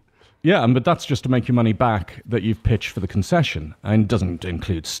 Guy? months. Yeah, but that's just to make your money back that you've pitched for the concession, and doesn't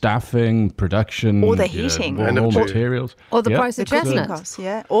include staffing, production, or the heating, and raw materials, or the price of the cooking chestnuts.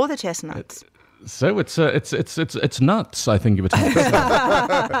 costs, or the chestnuts. So it's nuts. I think you were talking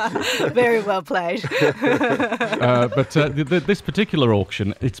about. Very well played. But this particular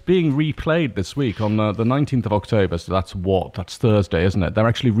auction, it's being replayed this week on the 19th of October. So that's Thursday, isn't it? They're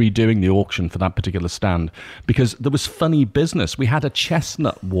actually redoing the auction for that particular stand because there was funny business. We had a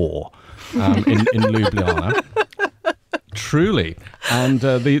chestnut war in Ljubljana. Truly. And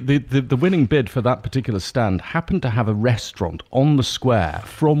the winning bid for that particular stand happened to have a restaurant on the square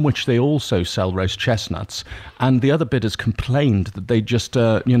from which they also sell roast chestnuts. And the other bidders complained that they just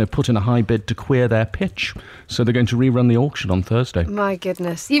put in a high bid to queer their pitch. So they're going to rerun the auction on Thursday. My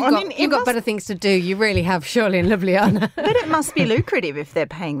goodness. You've got better things to do. You really have, surely, in Ljubljana. But it must be lucrative if they're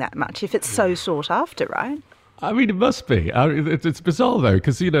paying that much, if it's so sought after, right? I mean, it must be. It's bizarre, though,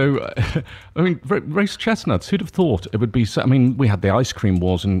 because, roast chestnuts, who'd have thought it would be so... I mean, we had the ice cream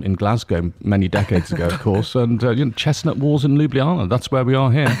wars in Glasgow many decades ago, of course, and chestnut wars in Ljubljana. That's where we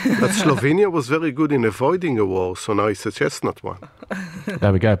are here. But Slovenia was very good in avoiding a war, so now it's a chestnut one.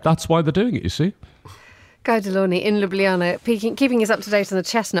 There we go. That's why they're doing it, you see. Guy Delorney in Ljubljana, keeping us up to date on the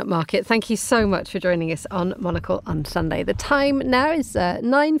chestnut market. Thank you so much for joining us on Monocle on Sunday. The time now is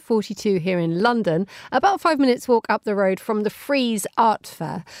 9:42 here in London, about 5 minutes walk up the road from the Frieze Art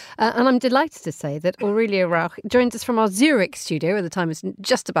Fair. And I'm delighted to say that Aurelia Rauch joins us from our Zurich studio, where the time is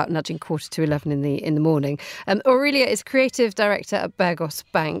just about nudging 11:15 in the morning. Aurelia is creative director at Burgos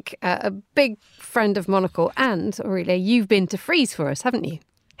Bank, a big friend of Monocle. And Aurelia, you've been to Frieze for us, haven't you?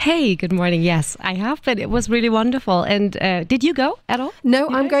 Hey, good morning. Yes, I have been. It was really wonderful. And did you go at all? No,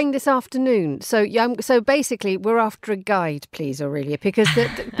 I'm going this afternoon. So basically, we're after a guide, please, Aurelia, because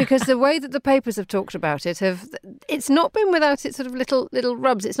the way that the papers have talked about it, it's not been without its sort of little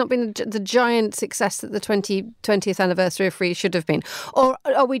rubs. It's not been the giant success that the 20th anniversary of Frieze should have been. Or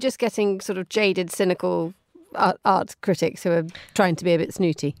are we just getting sort of jaded, cynical art critics who are trying to be a bit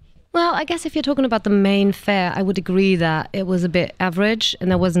snooty? Well, I guess if you're talking about the main fair, I would agree that it was a bit average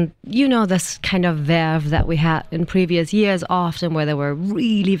and there wasn't, this kind of verve that we had in previous years often where there were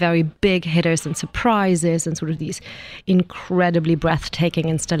really very big hitters and surprises and sort of these incredibly breathtaking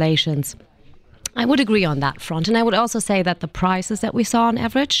installations. I would agree on that front. And I would also say that the prices that we saw on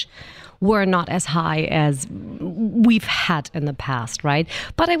average were not as high as we've had in the past, right?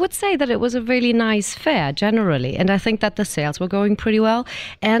 But I would say that it was a really nice fair generally. And I think that the sales were going pretty well.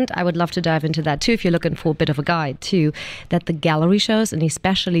 And I would love to dive into that too, if you're looking for a bit of a guide too, that the gallery shows and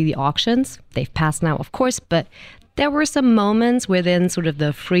especially the auctions, they've passed now, of course, but there were some moments within sort of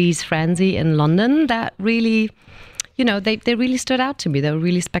the Frieze frenzy in London that really... they really stood out to me. They were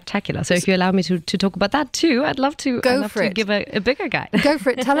really spectacular. So if you allow me to talk about that too, I'd love to give a bigger guide. Go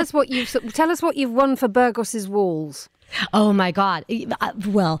for it. Tell us what you've won for Burgos's walls. Oh my God.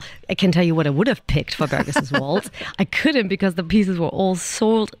 Well, I can tell you what I would have picked for Bergus's Waltz. I couldn't because the pieces were all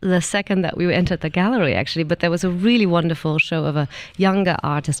sold the second that we entered the gallery, actually. But there was a really wonderful show of a younger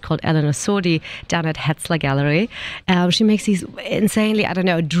artist called Eleanor Sodi down at Hetzler Gallery. She makes these insanely,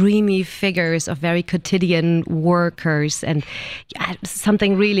 dreamy figures of very quotidian workers and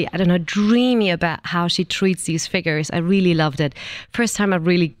something really, dreamy about how she treats these figures. I really loved it. First time I've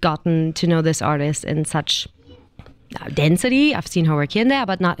really gotten to know this artist in such density. I've seen her work here and there,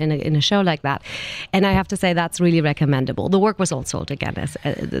 but not in a show like that. And I have to say that's really recommendable. The work was all sold again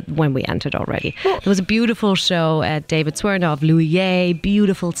when we entered already. There was a beautiful show at David Swerner of Louis Ye,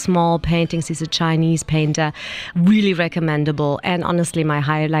 beautiful small paintings. He's a Chinese painter, really recommendable. And honestly, my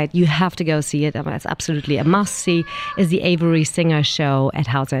highlight, you have to go see it. It's absolutely a must see, is the Avery Singer show at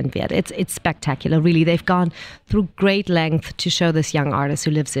Hauser and Wirth. It's spectacular, really. They've gone through great length to show this young artist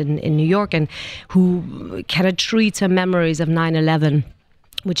who lives in New York and who kind of treats her memories of 9/11,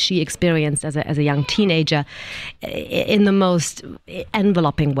 which she experienced as a young teenager, in the most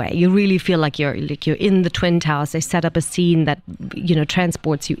enveloping way. You really feel like you're in the Twin Towers. They set up a scene that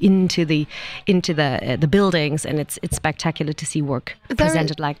transports you into the buildings, and it's spectacular to see work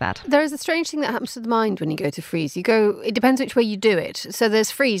presented like that. There is a strange thing that happens to the mind when you go to Frieze. It depends which way you do it. So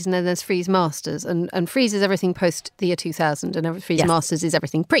there's Frieze and then there's Frieze Masters, and Frieze is everything post the year 2000, and Frieze Masters is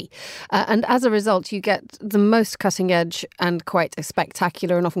everything pre. And as a result, you get the most cutting edge and quite a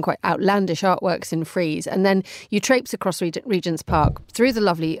spectacular and often quite outlandish artworks in Frieze, and then you traipse across Regent's Park through the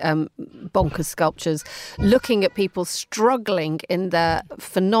lovely bonkers sculptures, looking at people struggling in their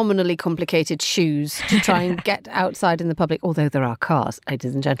phenomenally complicated shoes to try and get outside in the public, although there are cars,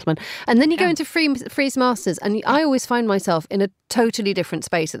 ladies and gentlemen. And then you go into Frieze Masters, and I always find myself in a totally different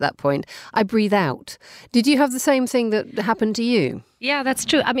space at that point. I breathe out. Did you have the same thing that happened to you? Yeah, that's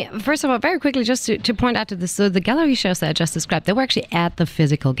true. I mean, first of all, very quickly, just to point out to this, so the gallery shows that I just described, they were actually at the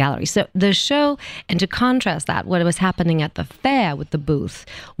physical gallery. So the show, and to contrast that, what was happening at the fair with the booth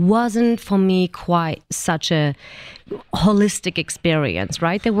wasn't for me quite such a holistic experience,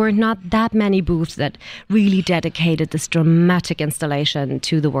 right? There were not that many booths that really dedicated this dramatic installation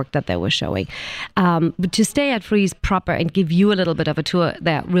to the work that they were showing. But to stay at Frieze proper and give you a little bit of a tour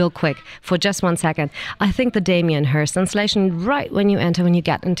there real quick for just 1 second, I think the Damien Hirst installation, right when you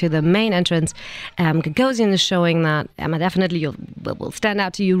get into the main entrance, Gagosian is showing that. Definitely will stand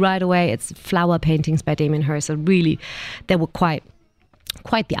out to you right away. It's flower paintings by Damien Hirst. So really, they were quite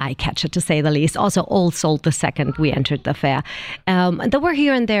the eye catcher, to say the least. Also all sold the second we entered the fair. And there were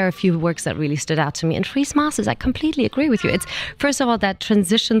here and there a few works that really stood out to me. And Frieze Masters, I completely agree with you. It's, first of all, that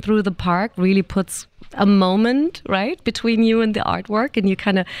transition through the park really puts a moment, right, between you and the artwork, and you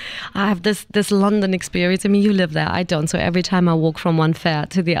kind of have this London experience. I mean, you live there, I don't. So every time I walk from one fair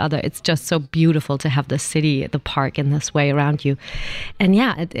to the other, it's just so beautiful to have the city, the park in this way around you. And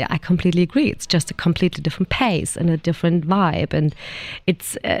yeah, I completely agree. It's just a completely different pace and a different vibe, and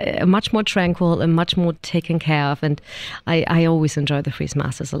it's much more tranquil and much more taken care of. And I always enjoy the Frieze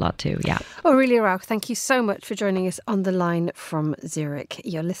Masters a lot too. Yeah. Aurelia Rauch, thank you so much for joining us on the line from Zurich.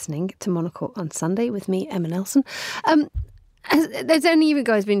 You're listening to Monocle on Sunday with me, Emma Nelson. Has any of you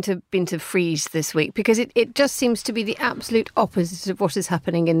guys been to Frieze this week? Because it just seems to be the absolute opposite of what is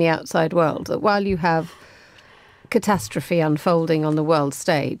happening in the outside world. That while you have catastrophe unfolding on the world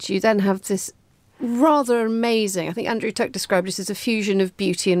stage, you then have this rather amazing, I think Andrew Tuck described it as a fusion of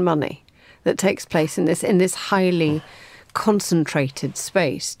beauty and money that takes place in this highly concentrated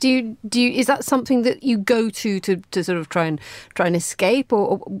space. Do you is that something that you go to sort of try and escape,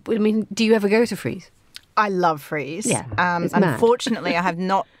 or I mean, do you ever go to Frieze? I love Frieze. Yeah, unfortunately, I have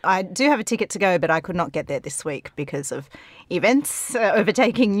not. I do have a ticket to go, but I could not get there this week because of events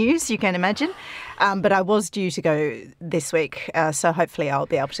overtaking news, you can imagine. But I was due to go this week, so hopefully I'll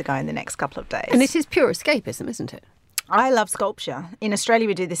be able to go in the next couple of days. And it is pure escapism, isn't it? I love sculpture. In Australia,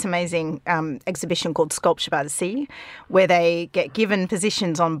 we do this amazing exhibition called Sculpture by the Sea, where they get given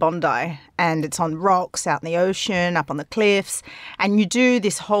positions on Bondi, and it's on rocks, out in the ocean, up on the cliffs, and you do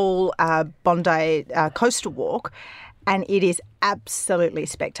this whole Bondi coastal walk, and it is absolutely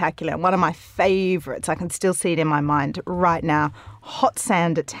spectacular. And one of my favourites, I can still see it in my mind right now, hot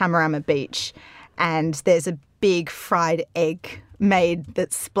sand at Tamarama Beach, and there's a big fried egg made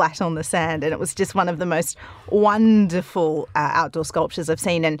that's splat on the sand, and it was just one of the most wonderful outdoor sculptures I've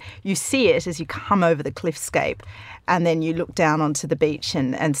seen. And you see it as you come over the cliffscape, and then you look down onto the beach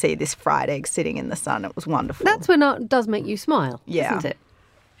and see this fried egg sitting in the sun. It was wonderful. That's when art does make you smile, yeah. Isn't it?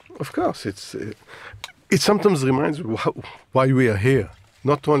 Of course, it sometimes reminds me why we are here,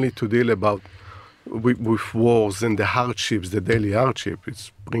 not only to deal with wars and the hardships, the daily hardship. It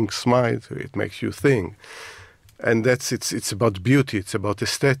brings smile to it, makes you think. And it's about beauty, it's about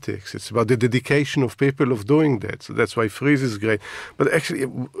aesthetics, it's about the dedication of people of doing that. So that's why Frieze is great. But actually,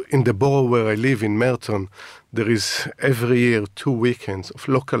 in the borough where I live, in Merton, there is every year 2 weekends of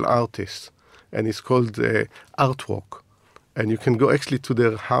local artists, and it's called Art Walk. And you can go actually to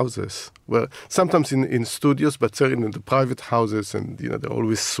their houses, where sometimes in studios, but they're in the private houses, and there are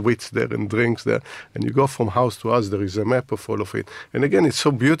always sweets there and drinks there. And you go from house to house. There is a map of all of it. And again, it's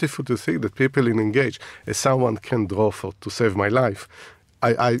so beautiful to think that people engage. As someone can draw to save my life,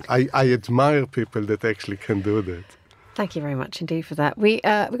 I admire people that actually can do that. Thank you very much indeed for that. We've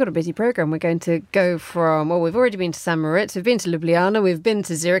got a busy programme. We're going to go from, we've already been to St. Moritz, we've been to Ljubljana, we've been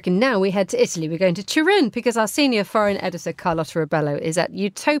to Zurich, and now we head to Italy. We're going to Turin because our senior foreign editor, Carlotta Rebello, is at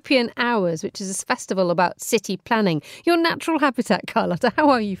Utopian Hours, which is a festival about city planning. Your natural habitat, Carlotta. How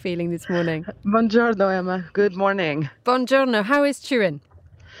are you feeling this morning? Buongiorno, Emma. Good morning. Buongiorno. How is Turin?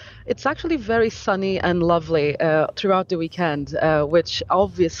 It's actually very sunny and lovely throughout the weekend, which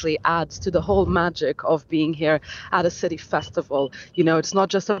obviously adds to the whole magic of being here at a city festival. It's not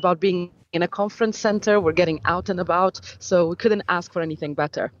just about being in a conference center. We're getting out and about, so we couldn't ask for anything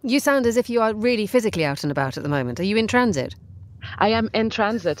better. You sound as if you are really physically out and about at the moment. Are you in transit? I am in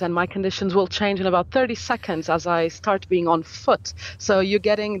transit, and my conditions will change in about 30 seconds as I start being on foot. So you're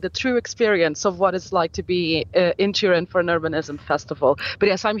getting the true experience of what it's like to be in Turin for an urbanism festival. But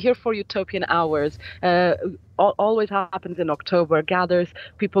yes, I'm here for Utopian Hours. Always happens in October, gathers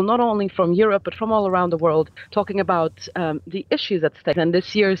people not only from Europe but from all around the world, talking about the issues at stake. And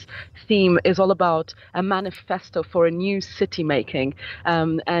this year's theme is all about a manifesto for a new city making.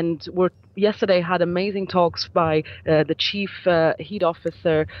 And yesterday had amazing talks by the chief heat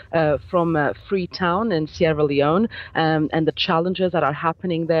officer from Freetown in Sierra Leone, and the challenges that are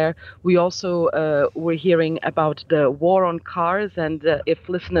happening there. We also were hearing about the war on cars, and if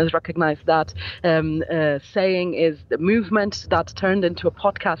listeners recognize that saying, is the movement that turned into a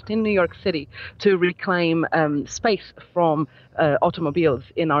podcast in New York City to reclaim space from automobiles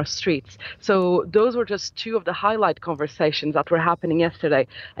in our streets. So those were just two of the highlight conversations that were happening yesterday,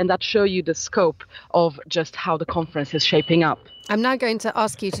 and that show you the scope of just how the conference is shaping up. I'm now going to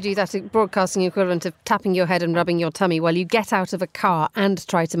ask you to do that broadcasting equivalent of tapping your head and rubbing your tummy while you get out of a car and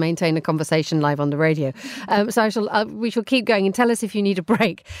try to maintain a conversation live on the radio. So we shall keep going, and tell us if you need a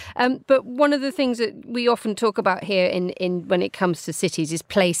break. But one of the things that we often talk about here in when it comes to cities is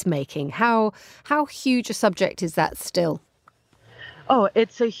placemaking. How huge a subject is that still? Oh,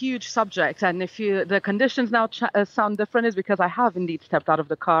 it's a huge subject, and if the conditions now sound different, is because I have indeed stepped out of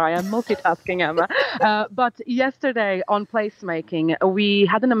the car. I am multitasking, Emma. But yesterday on placemaking, we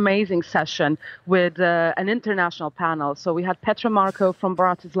had an amazing session with an international panel. So we had Petra Marko from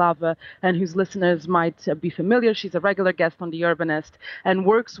Bratislava, and whose listeners might be familiar. She's a regular guest on The Urbanist and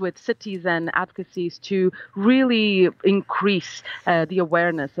works with cities and advocacies to really increase the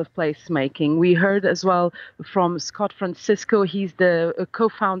awareness of placemaking. We heard as well from Scott Francisco. He's the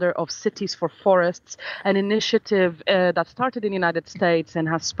co-founder of Cities for Forests, an initiative that started in the United States and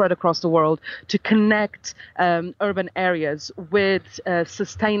has spread across the world to connect urban areas with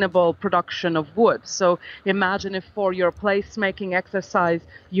sustainable production of wood. So imagine if for your placemaking exercise,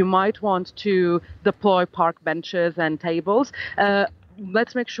 you might want to deploy park benches and tables.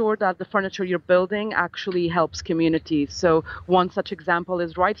 Let's make sure that the furniture you're building actually helps communities. So one such example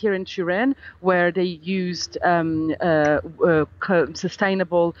is right here in Turin, where they used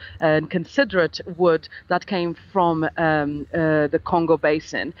sustainable and considerate wood that came from the Congo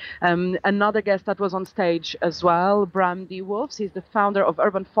Basin. Another guest that was on stage as well, Bram de Wolfs, he's the founder of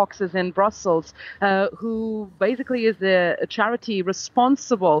Urban Foxes in Brussels, who basically is the charity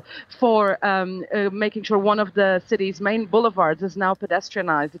responsible for making sure one of the city's main boulevards is now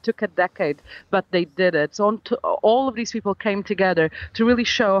pedestrianized. It took a decade, but they did it. So all of these people came together to really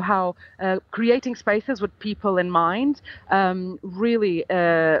show how creating spaces with people in mind really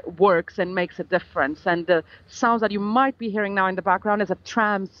works and makes a difference. And the sounds that you might be hearing now in the background is a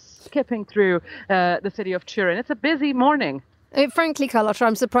tram skipping through the city of Turin. It's a busy morning. Frankly, Carlotta,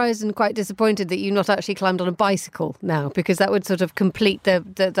 I'm surprised and quite disappointed that you not actually climbed on a bicycle now, because that would sort of complete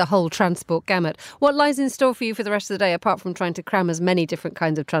the whole transport gamut. What lies in store for you for the rest of the day, apart from trying to cram as many different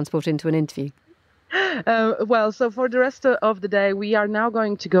kinds of transport into an interview? Well, so for the rest of the day, we are now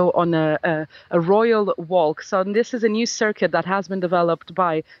going to go on a royal walk. So this is a new circuit that has been developed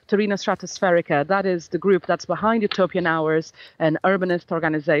by Torino Stratospherica. That is the group that's behind Utopian Hours, an urbanist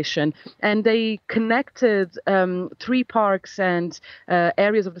organization. And they connected 3 parks and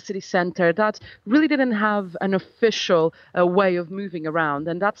areas of the city center that really didn't have an official way of moving around.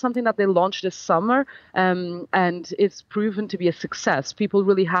 And that's something that they launched this summer, and it's proven to be a success. People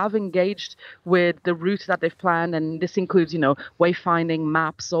really have engaged with the route that they've planned. And this includes, wayfinding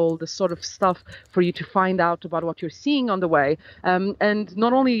maps, all this sort of stuff for you to find out about what you're seeing on the way. And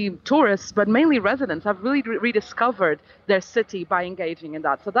not only tourists, but mainly residents have really rediscovered their city by engaging in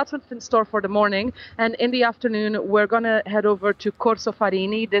that. So that's what's in store for the morning. And in the afternoon, we're going to head over to Corso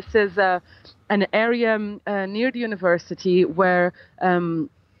Farini. This is an area near the university where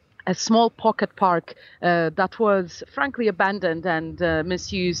a small pocket park that was frankly abandoned and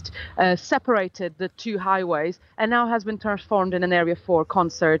misused separated the two highways and now has been transformed in an area for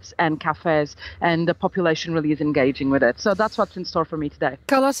concerts and cafes, and the population really is engaging with it. So that's what's in store for me today.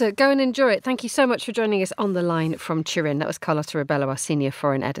 Carlotta, go and enjoy it. Thank you so much for joining us on the line from Turin. That was Carlotta Rebello, our senior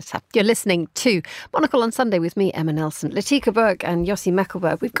foreign editor. You're listening to Monocle on Sunday with me, Emma Nelson, Latika Burke and Yossi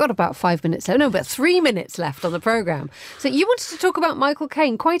Meckelberg. We've got about 5 minutes left. No, about 3 minutes left on the programme. So you wanted to talk about Michael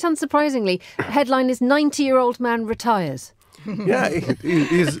Caine. Quite unsurprisingly, headline is 90-year-old man retires. Yeah,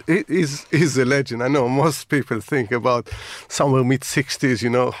 he's a legend. I know most people think about somewhere mid-60s,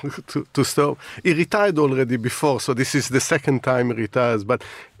 to stop. He retired already before, so this is the second time he retires. But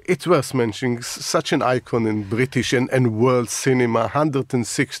it's worth mentioning, such an icon in British and world cinema,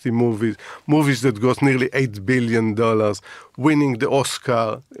 160 movies that got nearly $8 billion, winning the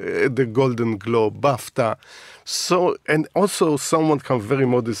Oscar, the Golden Globe, BAFTA. So, and also someone from very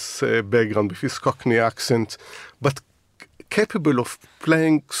modest background with his Cockney accent, but capable of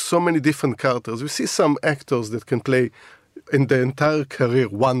playing so many different characters. We see some actors that can play in their entire career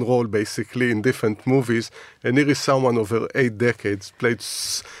one role basically in different movies, and here is someone over 8 decades played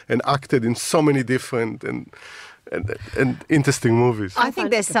and acted in so many different and interesting movies. I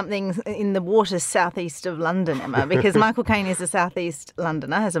think there's something in the water southeast of London, Emma, because Michael Caine is a southeast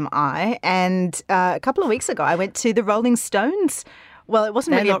Londoner, as am I. And a couple of weeks ago, I went to the Rolling Stones. Well, it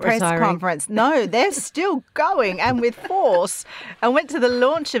wasn't really a press conference. No, they're still going and with force. I went to the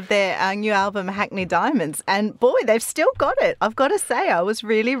launch of their new album, Hackney Diamonds, and boy, they've still got it. I've got to say, I was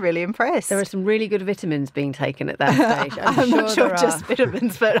really, really impressed. There are some really good vitamins being taken at that stage. I'm not sure just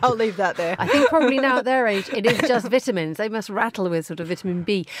vitamins, but I'll leave that there. I think probably now at their age, it is just vitamins. They must rattle with sort of vitamin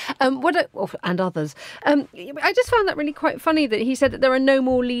B and others. I just found that really quite funny that he said that there are no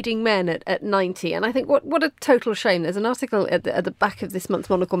more leading men at 90. And I think what a total shame. There's an article at the back of this month's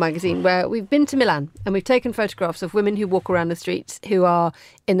Monocle magazine where we've been to Milan and we've taken photographs of women who walk around the streets who are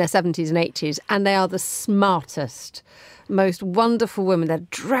in their 70s and 80s, and they are the smartest, most wonderful women. They're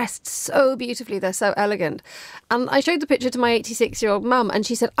dressed so beautifully, they're so elegant. And I showed the picture to my 86-year-old mum and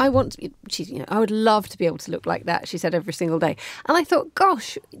she said, I would love to be able to look like that, she said, every single day. And I thought,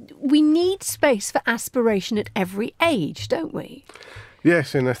 gosh, we need space for aspiration at every age, don't we?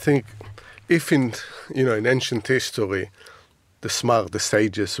 Yes, and I think if in ancient history the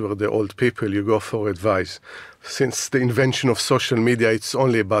sages were the old people, you go for advice. Since the invention of social media, it's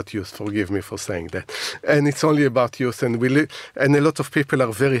only about youth. Forgive me for saying that. And it's only about youth. And a lot of people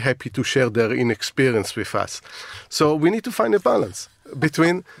are very happy to share their inexperience with us. So we need to find a balance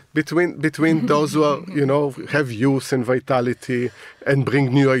between those who are, have youth and vitality and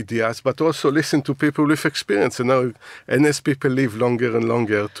bring new ideas, but also listen to people with experience. And as people live longer and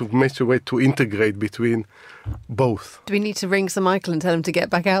longer, to make a way to integrate between both. Do we need to ring Sir Michael and tell him to get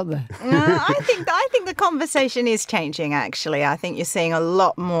back out there? I think the conversation is changing, actually. I think you're seeing a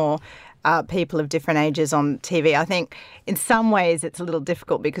lot more people of different ages on TV. I think in some ways it's a little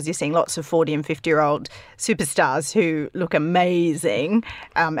difficult because you're seeing lots of 40 and 50-year-old superstars who look amazing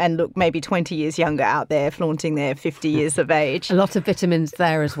and look maybe 20 years younger out there flaunting their 50 years of age. A lot of vitamins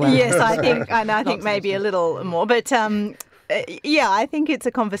there as well. Yes, I think maybe a little more. But I think it's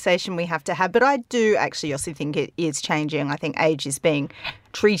a conversation we have to have. But I do actually also think it is changing. I think age is being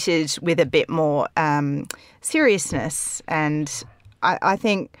treated with a bit more seriousness, and I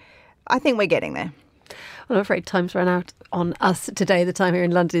think we're getting there. Well, I'm afraid time's run out on us today. The time here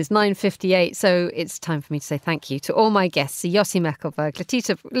in London is 9:58, so it's time for me to say thank you to all my guests, Yossi Meckelberg,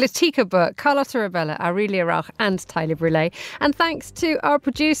 Latika Burke, Carlotta Rebello, Aurelia Rauch and Tyler Brûlé. And thanks to our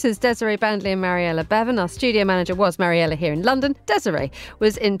producers, Desiree Bandley and Mariella Bevan. Our studio manager was Mariella here in London. Desiree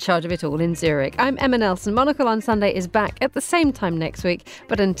was in charge of it all in Zurich. I'm Emma Nelson. Monocle on Sunday is back at the same time next week.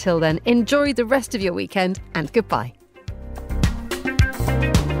 But until then, enjoy the rest of your weekend and goodbye.